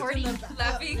all this- Recording.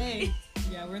 Laughing. Hey,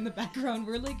 yeah, we're in the background.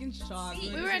 We're like in shock.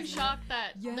 See, We were in shock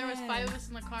that there was Yeah. 5 of us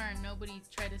in the car and nobody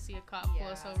tried to see a cop pull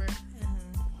us Yeah. over. Uh-huh.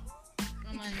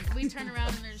 And then we turn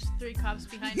around and there's 3 cops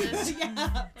behind us. Yeah,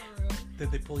 for real.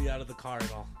 Did they pull you out of the car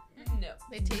at all? No.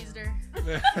 They tased her.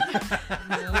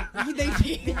 No, they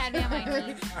had me on my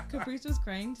knees. Caprice was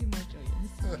crying too much, I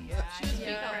guess. Yeah, She was yeah.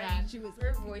 big crying. She was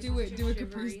Her voice do was it, too do it,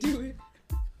 Caprice, shivery. do it.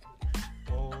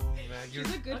 Oh man, you're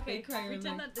She's a good Okay, fake crier.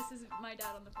 pretend like- that this is my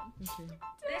dad on the phone. Okay.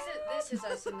 This is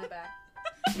us in the back.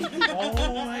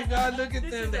 Oh my god, look at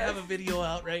This them. is They us. have a video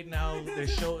out right now. They're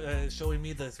showing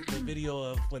me the video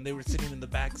of when they were sitting in the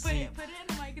back Put seat. it in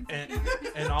the mic and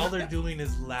And all they're doing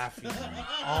is laughing.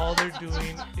 All they're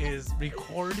doing is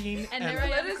recording And and they're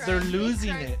Let us they're cry. losing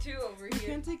Crying it. too over We here.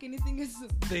 can't take anything as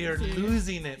They are serious.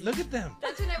 losing it. Look at them.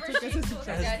 That's whenever It's she okay, told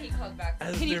her as- dad he called back.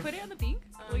 As Can you they're put it on the thing?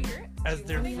 Will you hear it? as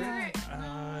they're wanna fr- hear it?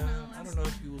 I don't know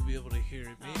if you will be able to hear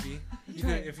it. Maybe you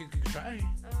Try could, it. if you could try.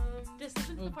 Just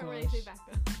listen to Oh, the part where they gosh. say back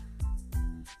up.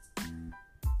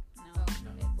 No.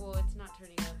 Well, it's not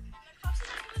turning up.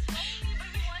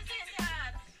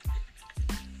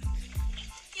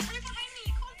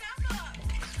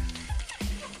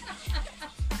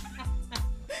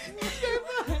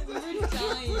 we were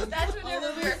dying. That's All whenever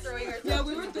of we were us- throwing ourselves. Yeah,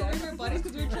 we were to throwing death. our bodies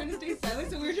because we were trying to stay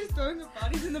silent, so we were just throwing our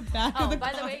bodies in the back Oh, of the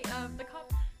by car. the way, the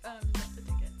cop dropped the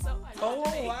ticket, so I don't Oh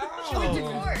have to pay. wow! She went to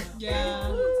court. Yeah.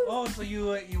 Oh, so you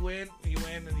went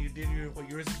and you did what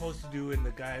you were supposed to do, and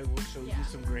the guy showed you Yeah.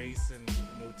 some grace and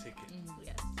no ticket.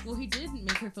 Yes. Well, he did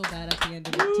make her feel bad at the end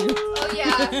of it too. Oh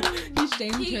yeah. He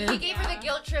shamed He her. gave her the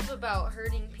guilt trip about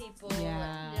hurting people.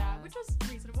 Yeah. Yeah, which was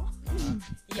reasonable.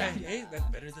 Yeah, hey, that's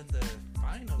better than the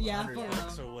fine of Yeah,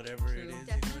 $100 for real. or whatever it True. is. You know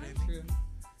what I mean? True.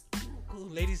 Cool,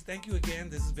 ladies. Thank you again.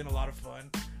 This has been a lot of fun.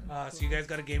 So you guys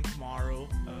got a game tomorrow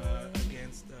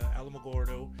against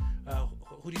Alamogordo.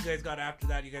 Who do you guys got after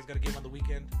that? You guys got a game on the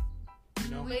weekend?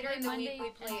 You know? Later in the Monday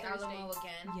week we play and Thursday. Alamo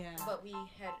again. Yeah. But we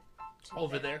head to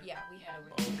Over there? Yeah, we head over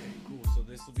there. Okay, cool. So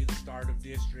this will be the start of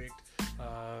district,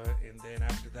 and then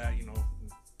after that,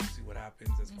 see what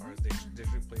happens as far as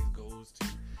district plays goes to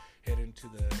head into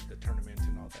the tournament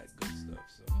and all that good stuff.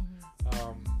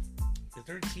 So, is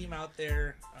there a team out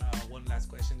there? One last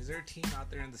question: is there a team out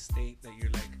there in the state that you're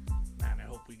like, man, I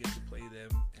hope we get to play them?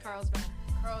 And- Carlsbad.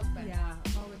 Carlsbad. Yeah,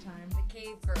 all the time. The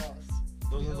Cave Girls.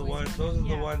 Those are the ones. Those are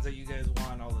the ones that you guys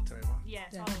want all the time. Huh?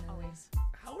 Yes, Definitely. always.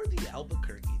 How are the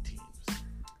Albuquerque teams?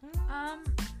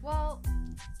 Well,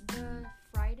 the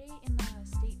Friday in the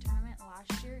state tournament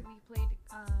last year, we played,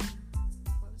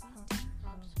 what was that?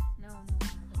 Hobbs. No.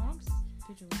 Hobbs?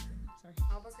 Future Wisdom. Sorry.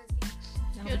 Albuquerque.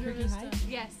 Albuquerque High?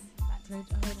 Yes. Pedro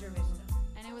Vista.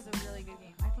 And it was a really good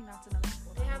game. I think that's another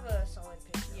school. They have a solid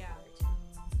pitch. Yeah.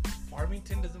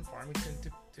 Farmington doesn't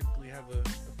typically have a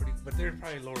pretty, but they're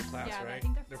probably lower class, Yeah, I right?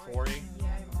 think They're 4A. 4A. Yeah,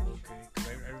 I'm pretty sure. Okay, because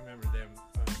I remember them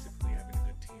typically having a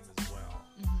good team as well.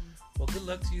 Mm-hmm. Well, good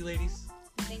luck to you, ladies.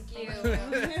 Thank you.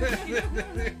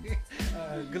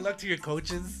 Good luck to your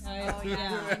coaches. Oh,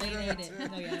 yeah. They made it.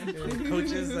 Oh, yeah.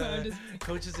 Coaches,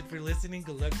 coaches, if you're listening,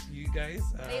 good luck to you guys.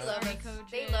 They love Sorry, us.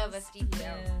 coaches. They love us deep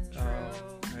down. Yeah.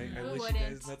 True. I Who wish wouldn't? you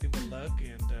guys nothing but luck,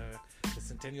 and the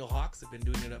Centennial Hawks have been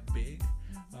doing it up big.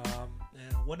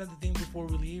 And one other thing before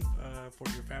we leave, for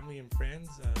your family and friends,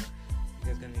 you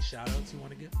guys got any shout outs you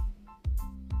want to give?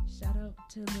 Shout out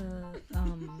to the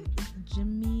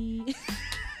Jimmy.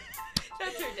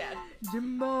 That's her dad.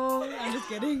 Jimbo. I'm just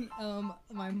kidding.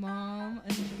 My mom,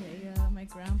 Andrea, my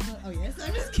grandpa. Oh yes,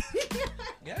 I'm just kidding.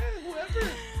 Yeah,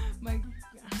 whoever.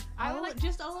 I would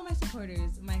just all of my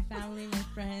supporters, my family, my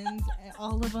friends,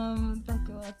 all of them that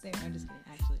go up there. I'm just kidding.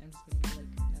 Actually, I'm just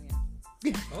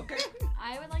kidding. Okay.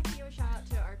 I would like to give a shout out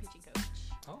to our pitching coach,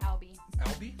 Oh. Albie.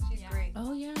 Albie? She's Yeah. great.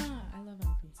 Oh yeah, I love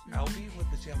Alfie. Albie? What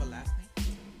does she have a last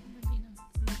name? Medina.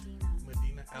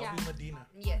 Medina. Albie Yeah. Medina.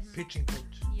 Yes. Pitching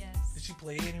coach. Yes. Did she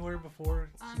play anywhere before?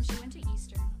 She went to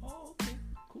Eastern Oh, okay.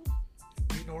 Cool.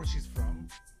 Do you know where she's from?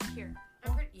 here.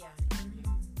 I'm pretty. Yeah.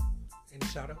 Any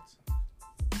shout outs?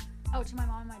 Oh, to my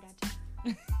mom and my dad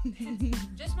too.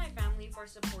 Just my family for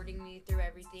supporting me through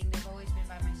everything. They've always been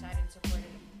by my side and supported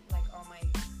like all my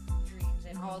dreams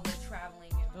and all the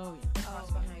traveling and Oh the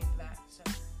costs behind that. So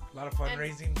A lot of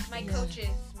fundraising. my Yeah. coaches.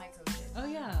 Oh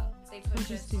yeah, They push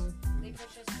coaches us. too. They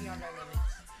push us beyond our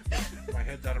limits. My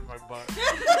head's out of my butt.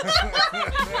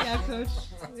 Yeah, coach.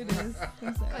 It is.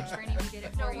 I'm sorry. Coach Bernie, we did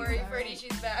it for Don't you. worry, All Freddie. right.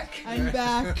 She's back. I'm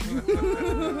back.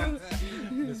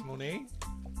 Miss Monet?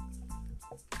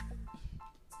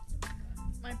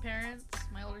 My parents,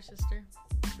 my older sister.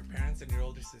 Your parents and your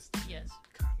older sister. Yes.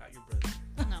 God, not your brother.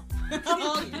 No.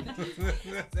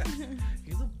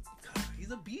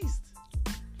 He's a beast.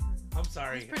 I'm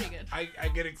sorry. He's pretty good. I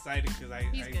get excited because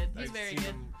He's good. He's I've very seen good.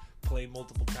 him play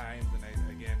multiple times, and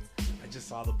I just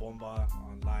saw the bomba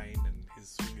online, and his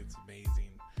swing is amazing.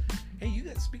 Hey, you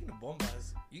guys. Speaking of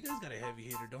bombas, you guys got a heavy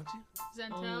hitter, don't you?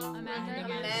 Zantel, Oh, Amanda.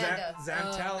 Amanda.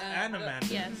 Zantel and Amanda.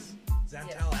 Yes.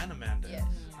 Zantel and Amanda. Yes.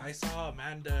 I saw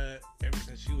Amanda ever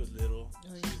since she was little. Oh,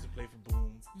 She yeah. used to play for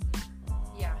Boom.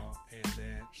 Yeah. And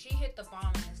then She hit the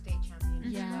bomb in the state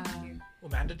championship Yeah. last year.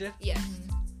 Amanda did. Yes.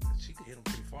 She could hit him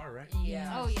pretty far, right?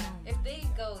 Yeah. Oh, yeah. If they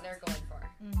go, they're going far.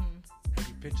 Have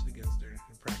you pitched against her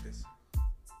in practice?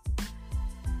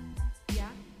 Yeah.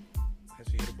 Has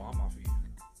she hit a bomb off of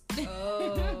you?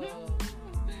 Oh.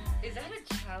 Is that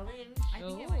a challenge? I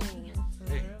think it might be.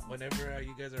 Hey, whenever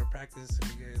you guys are in practice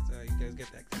and you guys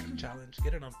get that kind of challenge,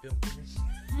 get it on film for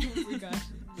me, We got you.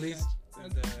 please.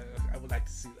 And I would like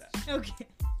to see that. Okay.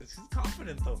 She's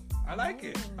confident though. I like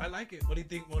it. I like it. What do you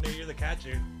think, Monet? You're the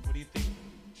catcher. What do you think?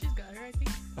 She's got her, I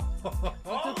think.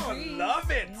 Oh,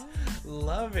 love it.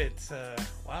 Love it.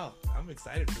 Wow, I'm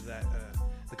excited for that.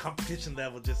 The competition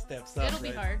level just steps up. It'll be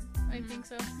right? hard. I think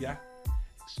so. Yeah.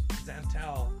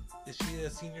 Zantel, is she a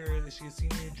senior? Is she a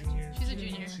senior, junior? She's a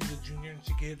junior. She's a junior, and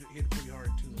she can hit pretty hard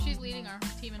too. She's leading our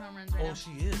team in home runs right Oh, now.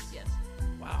 she is. Yes.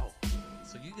 Wow.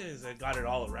 So you guys got it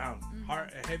all around.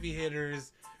 Hard, heavy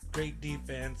hitters, great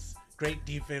defense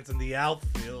in the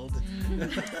outfield.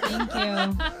 Thank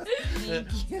you.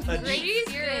 Thank you. A Great She's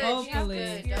spirit. good. Hopefully.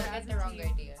 She's good. Don't get the wrong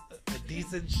idea. A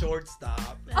decent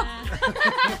shortstop.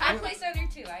 I play center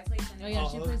too. I play center. Oh, yeah,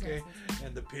 she plays okay. outfield.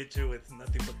 And the pitcher with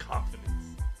nothing but confidence.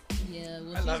 Yeah,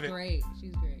 well, I love she's it. great.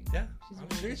 She's great. Yeah, She's a I'm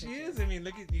really sure good she pitcher. is. I mean,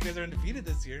 look at you guys are undefeated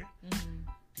this year. Mm-hmm.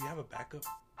 Do you have a backup?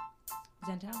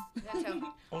 Zantel. That's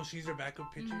how. Oh, she's your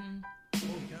backup pitcher. Mhm. Oh,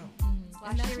 yeah. Mhm.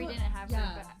 Last year we what- didn't have yeah.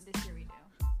 her, but this year we do.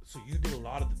 So you did a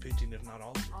lot of the pitching, if not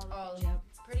all of it. All of All it. of it.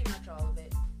 Pretty much all of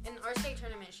it. In our state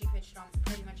tournament, she pitched on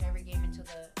pretty much every game until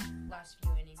the last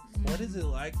few innings. What is it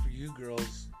like for you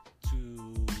girls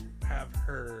to have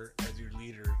her as your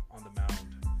leader on the mound?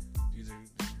 Does it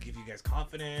give you guys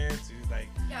confidence? Is it like,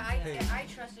 Yeah, Hey. I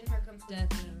trust in her completely.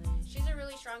 Definitely. She's a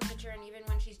really strong pitcher, and even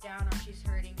when she's down or she's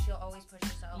hurting, she'll always push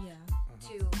herself Yeah.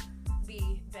 to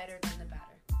be better than the batter.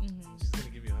 Mm-hmm. she's gonna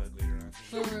give you a hug later on?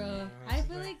 For real. I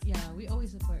feel like, yeah, we always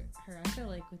support her. I feel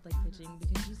like with pitching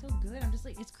because she's so good. I'm just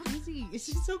like, it's crazy. It's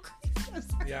just so crazy. I'm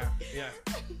sorry. Yeah, yeah.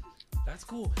 That's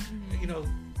cool. You know,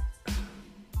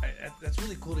 that's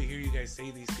really cool to hear you guys say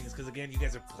these things because again, you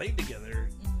guys have played together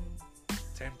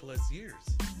 10 plus years.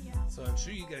 Yeah. So I'm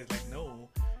sure you guys like know,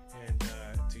 and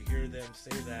to hear them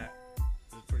say that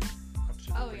is pretty. I'm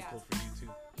sure they're pretty cool for you too.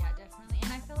 Yeah, definitely.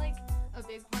 And I feel like a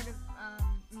big part of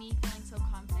me feeling so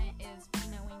confident is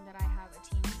knowing that I have a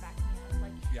team to back me up.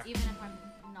 Like even if I'm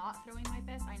not throwing my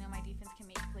best, I know my defense can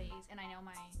make plays, and I know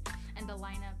the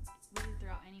lineup really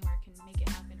throughout anywhere can make it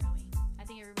happen. Really, I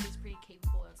think everybody's pretty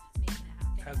capable of making it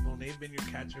happen. Has Monet been your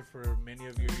catcher for many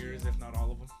of your years, if not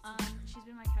all of them? She's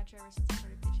been my catcher ever since I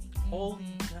started pitching. Holy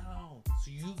cow!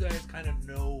 So you guys kind of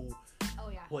know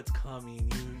what's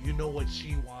coming. You know what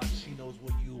she wants. She knows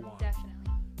what you want. Definitely.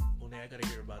 Monet, I gotta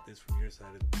hear about this from your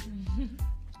side of the thing.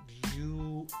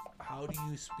 How do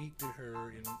you speak to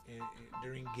her in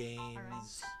during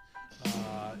games,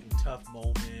 in tough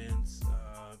moments,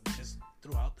 just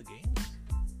throughout the games?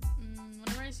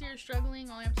 Whenever I see her struggling,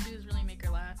 all I have to do is really make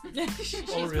her laugh. She's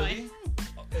really?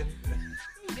 fine.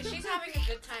 If she's having a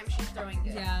good time, she's throwing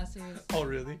good. Yeah, seriously. Oh,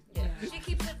 really? Yeah. She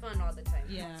keeps it fun all the time.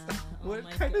 Yeah. What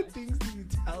kind of things do you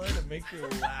tell her to make her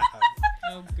laugh?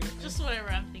 Oh, goodness. Just whatever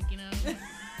I'm thinking of.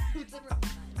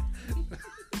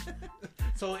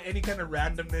 So any kind of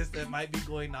randomness that might be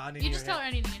going on in You your just tell her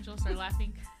head? anything and she'll start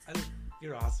laughing.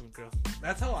 You're awesome, girl.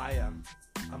 That's how I am.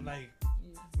 I'm like,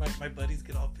 my buddies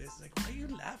get all pissed. Like, why are you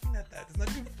laughing at that? It's not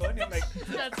even funny. I'm like,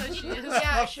 That's how she is.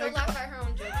 Yeah, she'll laugh at her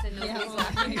own jokes and nobody's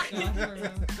laughing.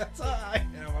 That's how I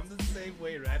am. I'm the same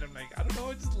way, right? I'm like, I don't know,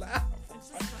 I just laugh.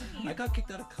 I got kicked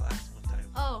out of class one time.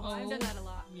 Oh, I've done that a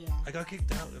lot. Yeah. I got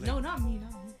kicked out. Like, No, not me.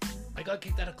 I got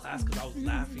kicked out of class because I was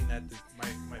laughing at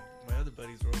my other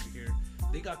buddies were over here.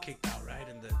 They got kicked out, right?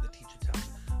 And the teacher tells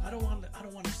them, I don't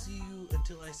want to see you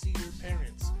until I see your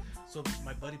parents. So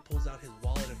my buddy pulls out his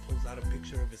wallet and pulls out a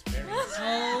picture of his parents.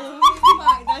 Oh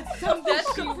my, that's something.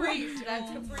 That's caprice.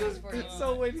 That's caprice for you.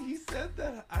 So when he said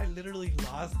that, I literally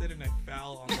lost it and I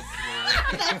fell on the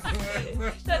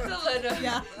floor. That's a little.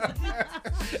 Yeah.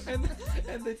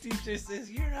 and the teacher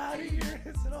says, "You're out of here."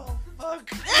 I said, "Oh fuck."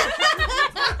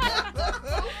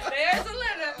 There's a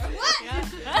little. What?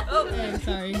 Yeah. Oh, I'm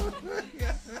sorry.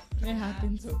 It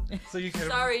happens. So you can.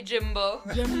 sorry, Jimbo.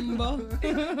 Jimbo.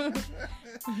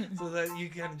 So that you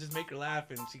can just make her laugh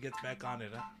and she gets back on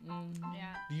it, huh?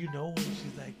 Yeah. Do you know when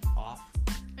she's like off?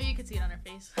 Oh, you can see it on her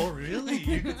face. Oh really?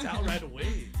 You can tell right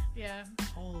away. Yeah.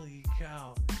 Holy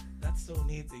cow. That's so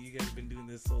neat that you guys have been doing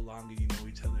this so long and you know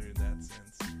each other in that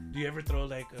sense. Do you ever throw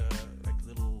like a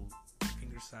little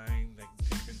finger sign, like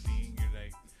different thing? You're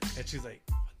like, and she's like,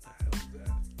 what the hell is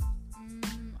that?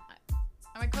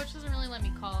 My coach doesn't really let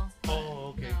me call. Oh,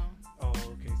 okay. No. Oh,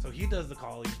 okay. So he does the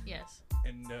calling, Yes.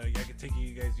 and I can take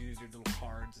you guys use your little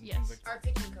cards and things like Our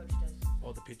that. pitching coach does.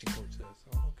 Oh, the pitching coach does.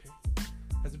 Oh, okay.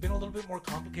 Has it been a little bit more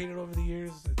complicated over the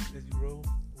years as you grow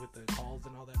with the calls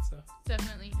and all that stuff?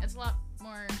 Definitely. It's a lot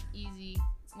more easy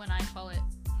when I call it.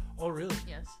 Oh, really?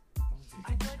 Yes. Okay.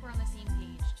 I feel like we're on the same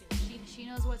page too. She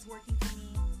knows what's working for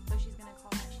me, so she's gonna call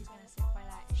that. She's gonna stick by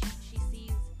that. She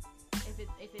sees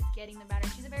if it's getting the batter.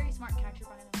 She's a very smart catcher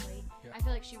behind the plate. Yeah. I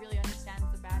feel like she really understands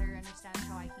the batter, understands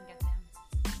how I can get them.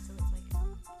 So it's like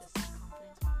just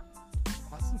confidence behind that.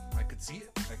 Awesome. I could see it.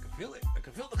 I could feel it. I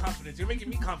could feel the confidence. You're making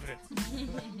me confident.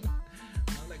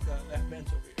 I like that bench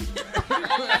over here.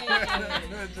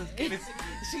 Just kidding.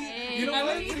 You know I'm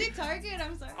what? an easy target.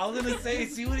 I'm sorry. I was gonna say,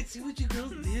 see what you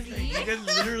girls did. Like, you guys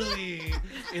literally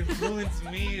influenced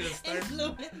me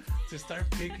to start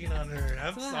picking on her.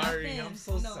 I'm What sorry. happened? I'm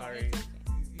so No, sorry. it's okay.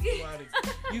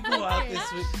 You go out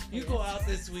this week. You go out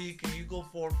this week and you go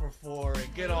 4 for 4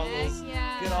 and get all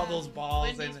those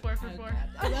balls Wendy's and 4 for 4.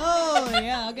 Oh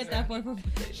yeah, I'll get that for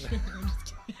sure.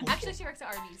 Actually, she works at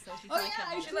Arby's, so she's like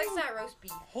She likes that roast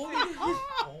beef. holy.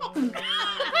 Oh my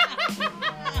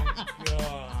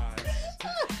gosh.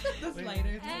 The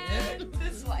sliders. And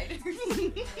the sliders.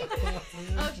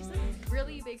 Oh, she's a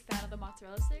really big fan of the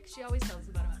mozzarella sticks. She always tells us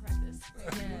about them at practice.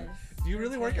 Yes. Do you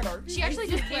really work at Arby's? She actually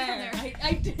just came from there.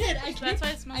 I did. That's why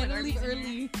it smells I like leave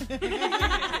Arby's in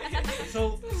early.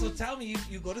 So tell me,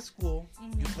 you go to school,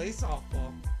 you play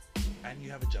softball, and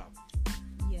you have a job.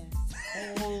 Yes.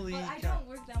 Holy But I cow. don't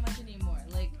work that much anymore.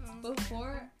 Like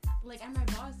before, like and my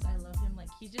boss, I love him. Like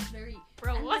he's just very.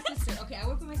 Bro, and what? My sister. Okay, I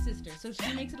work with my sister, so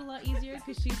she makes it a lot easier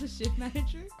because she's a shift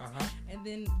manager. Uh-huh. And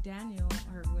then Daniel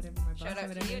or whatever, my boss Shout or out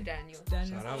whatever. to you, Daniel.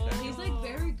 Shout out, Daniel. He's like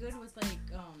very good with like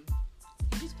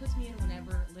he just puts me in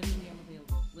whenever literally I'm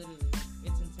available. Literally,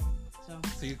 it's insane.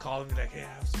 So you call him and be like, hey,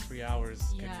 I have some free hours.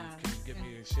 Can you give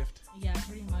me a shift? Yeah,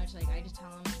 pretty much. Like I just tell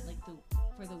him like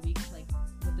for the week like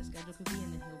what the schedule could be,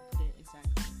 and then he'll put it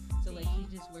exactly. So like he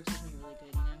just works with me really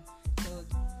good, you know. So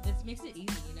it's just makes it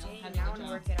easy, you know. Dang, Having now I a want to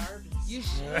job. work at Arby's. You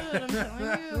should. I'm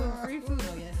telling you, free food.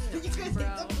 Oh yes. Bro.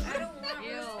 I don't want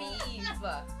Ew. roast beef.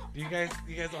 Do you guys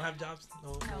don't have jobs?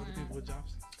 No other people with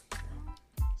jobs?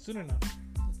 Soon enough.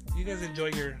 You guys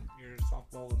enjoy your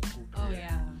softball and school Oh career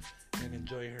yeah. and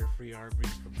enjoy her free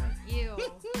Arby's from her. Ew.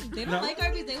 They don't No. like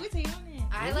Arby's. They always hate on it.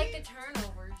 I like the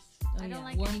turnovers. Oh, I don't yeah.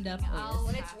 like warmed up. anything Oh, else.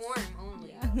 When it's warm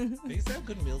only. yes. They used to have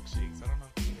good milkshakes. I don't know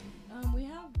if you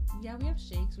We have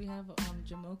shakes. We have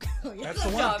Jamocha. Oh, yeah. That's the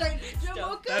one.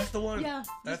 Jamocha. That's the one. Yeah.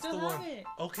 That's we still the have one. It.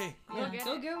 Okay. Yeah. get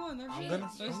Go it. get one. They're I'm cheap. gonna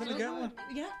They're get still one.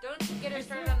 good. Yeah. Don't get her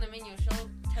started on the menu. She'll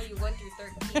tell you 1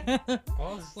 through 13.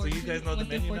 Oh, so you guys know the 1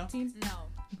 through menu now? 14?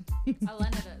 No.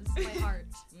 Elena does. My heart.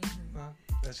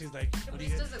 And she's like, what do you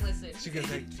Elise guys? doesn't listen. She goes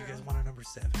like, you guys want a number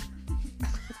 7?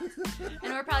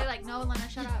 And we're probably like, no, Elena,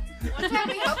 shut up. One time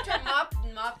we helped her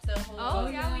mop the whole. Oh,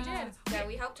 yeah. yeah, we did. Yeah,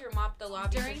 we helped her mop the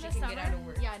lobby During so the she can summer, get out of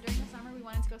work. yeah, during the summer we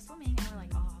wanted to go swimming, and we're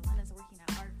like, oh, Elena's working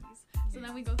at Arby's. So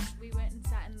then we went and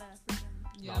sat in the freaking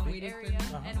Yeah, Lobby. waited for area me.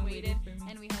 and I waited, for me.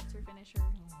 and we helped her finish her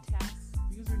tasks.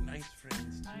 You guys are nice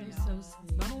friends. I Too. You're know. so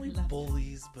sweet. Not only Love-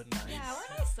 bullies, but nice. Yeah,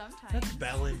 we're nice sometimes. That's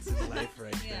balance in life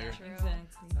right Yeah, there. True.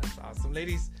 exactly. That's awesome,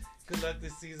 ladies. Good luck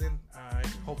this season. I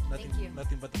hope Thank you.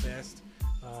 nothing but the best.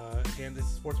 Again, this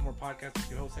is Sports More Podcast with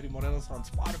your host Eddie Morelos on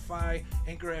Spotify,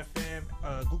 Anchor FM,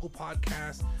 Google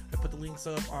Podcasts. I put the links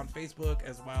up on Facebook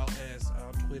as well as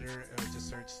on Twitter. Just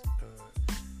search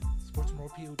Sports More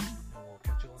POD, and we'll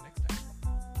catch you all next time.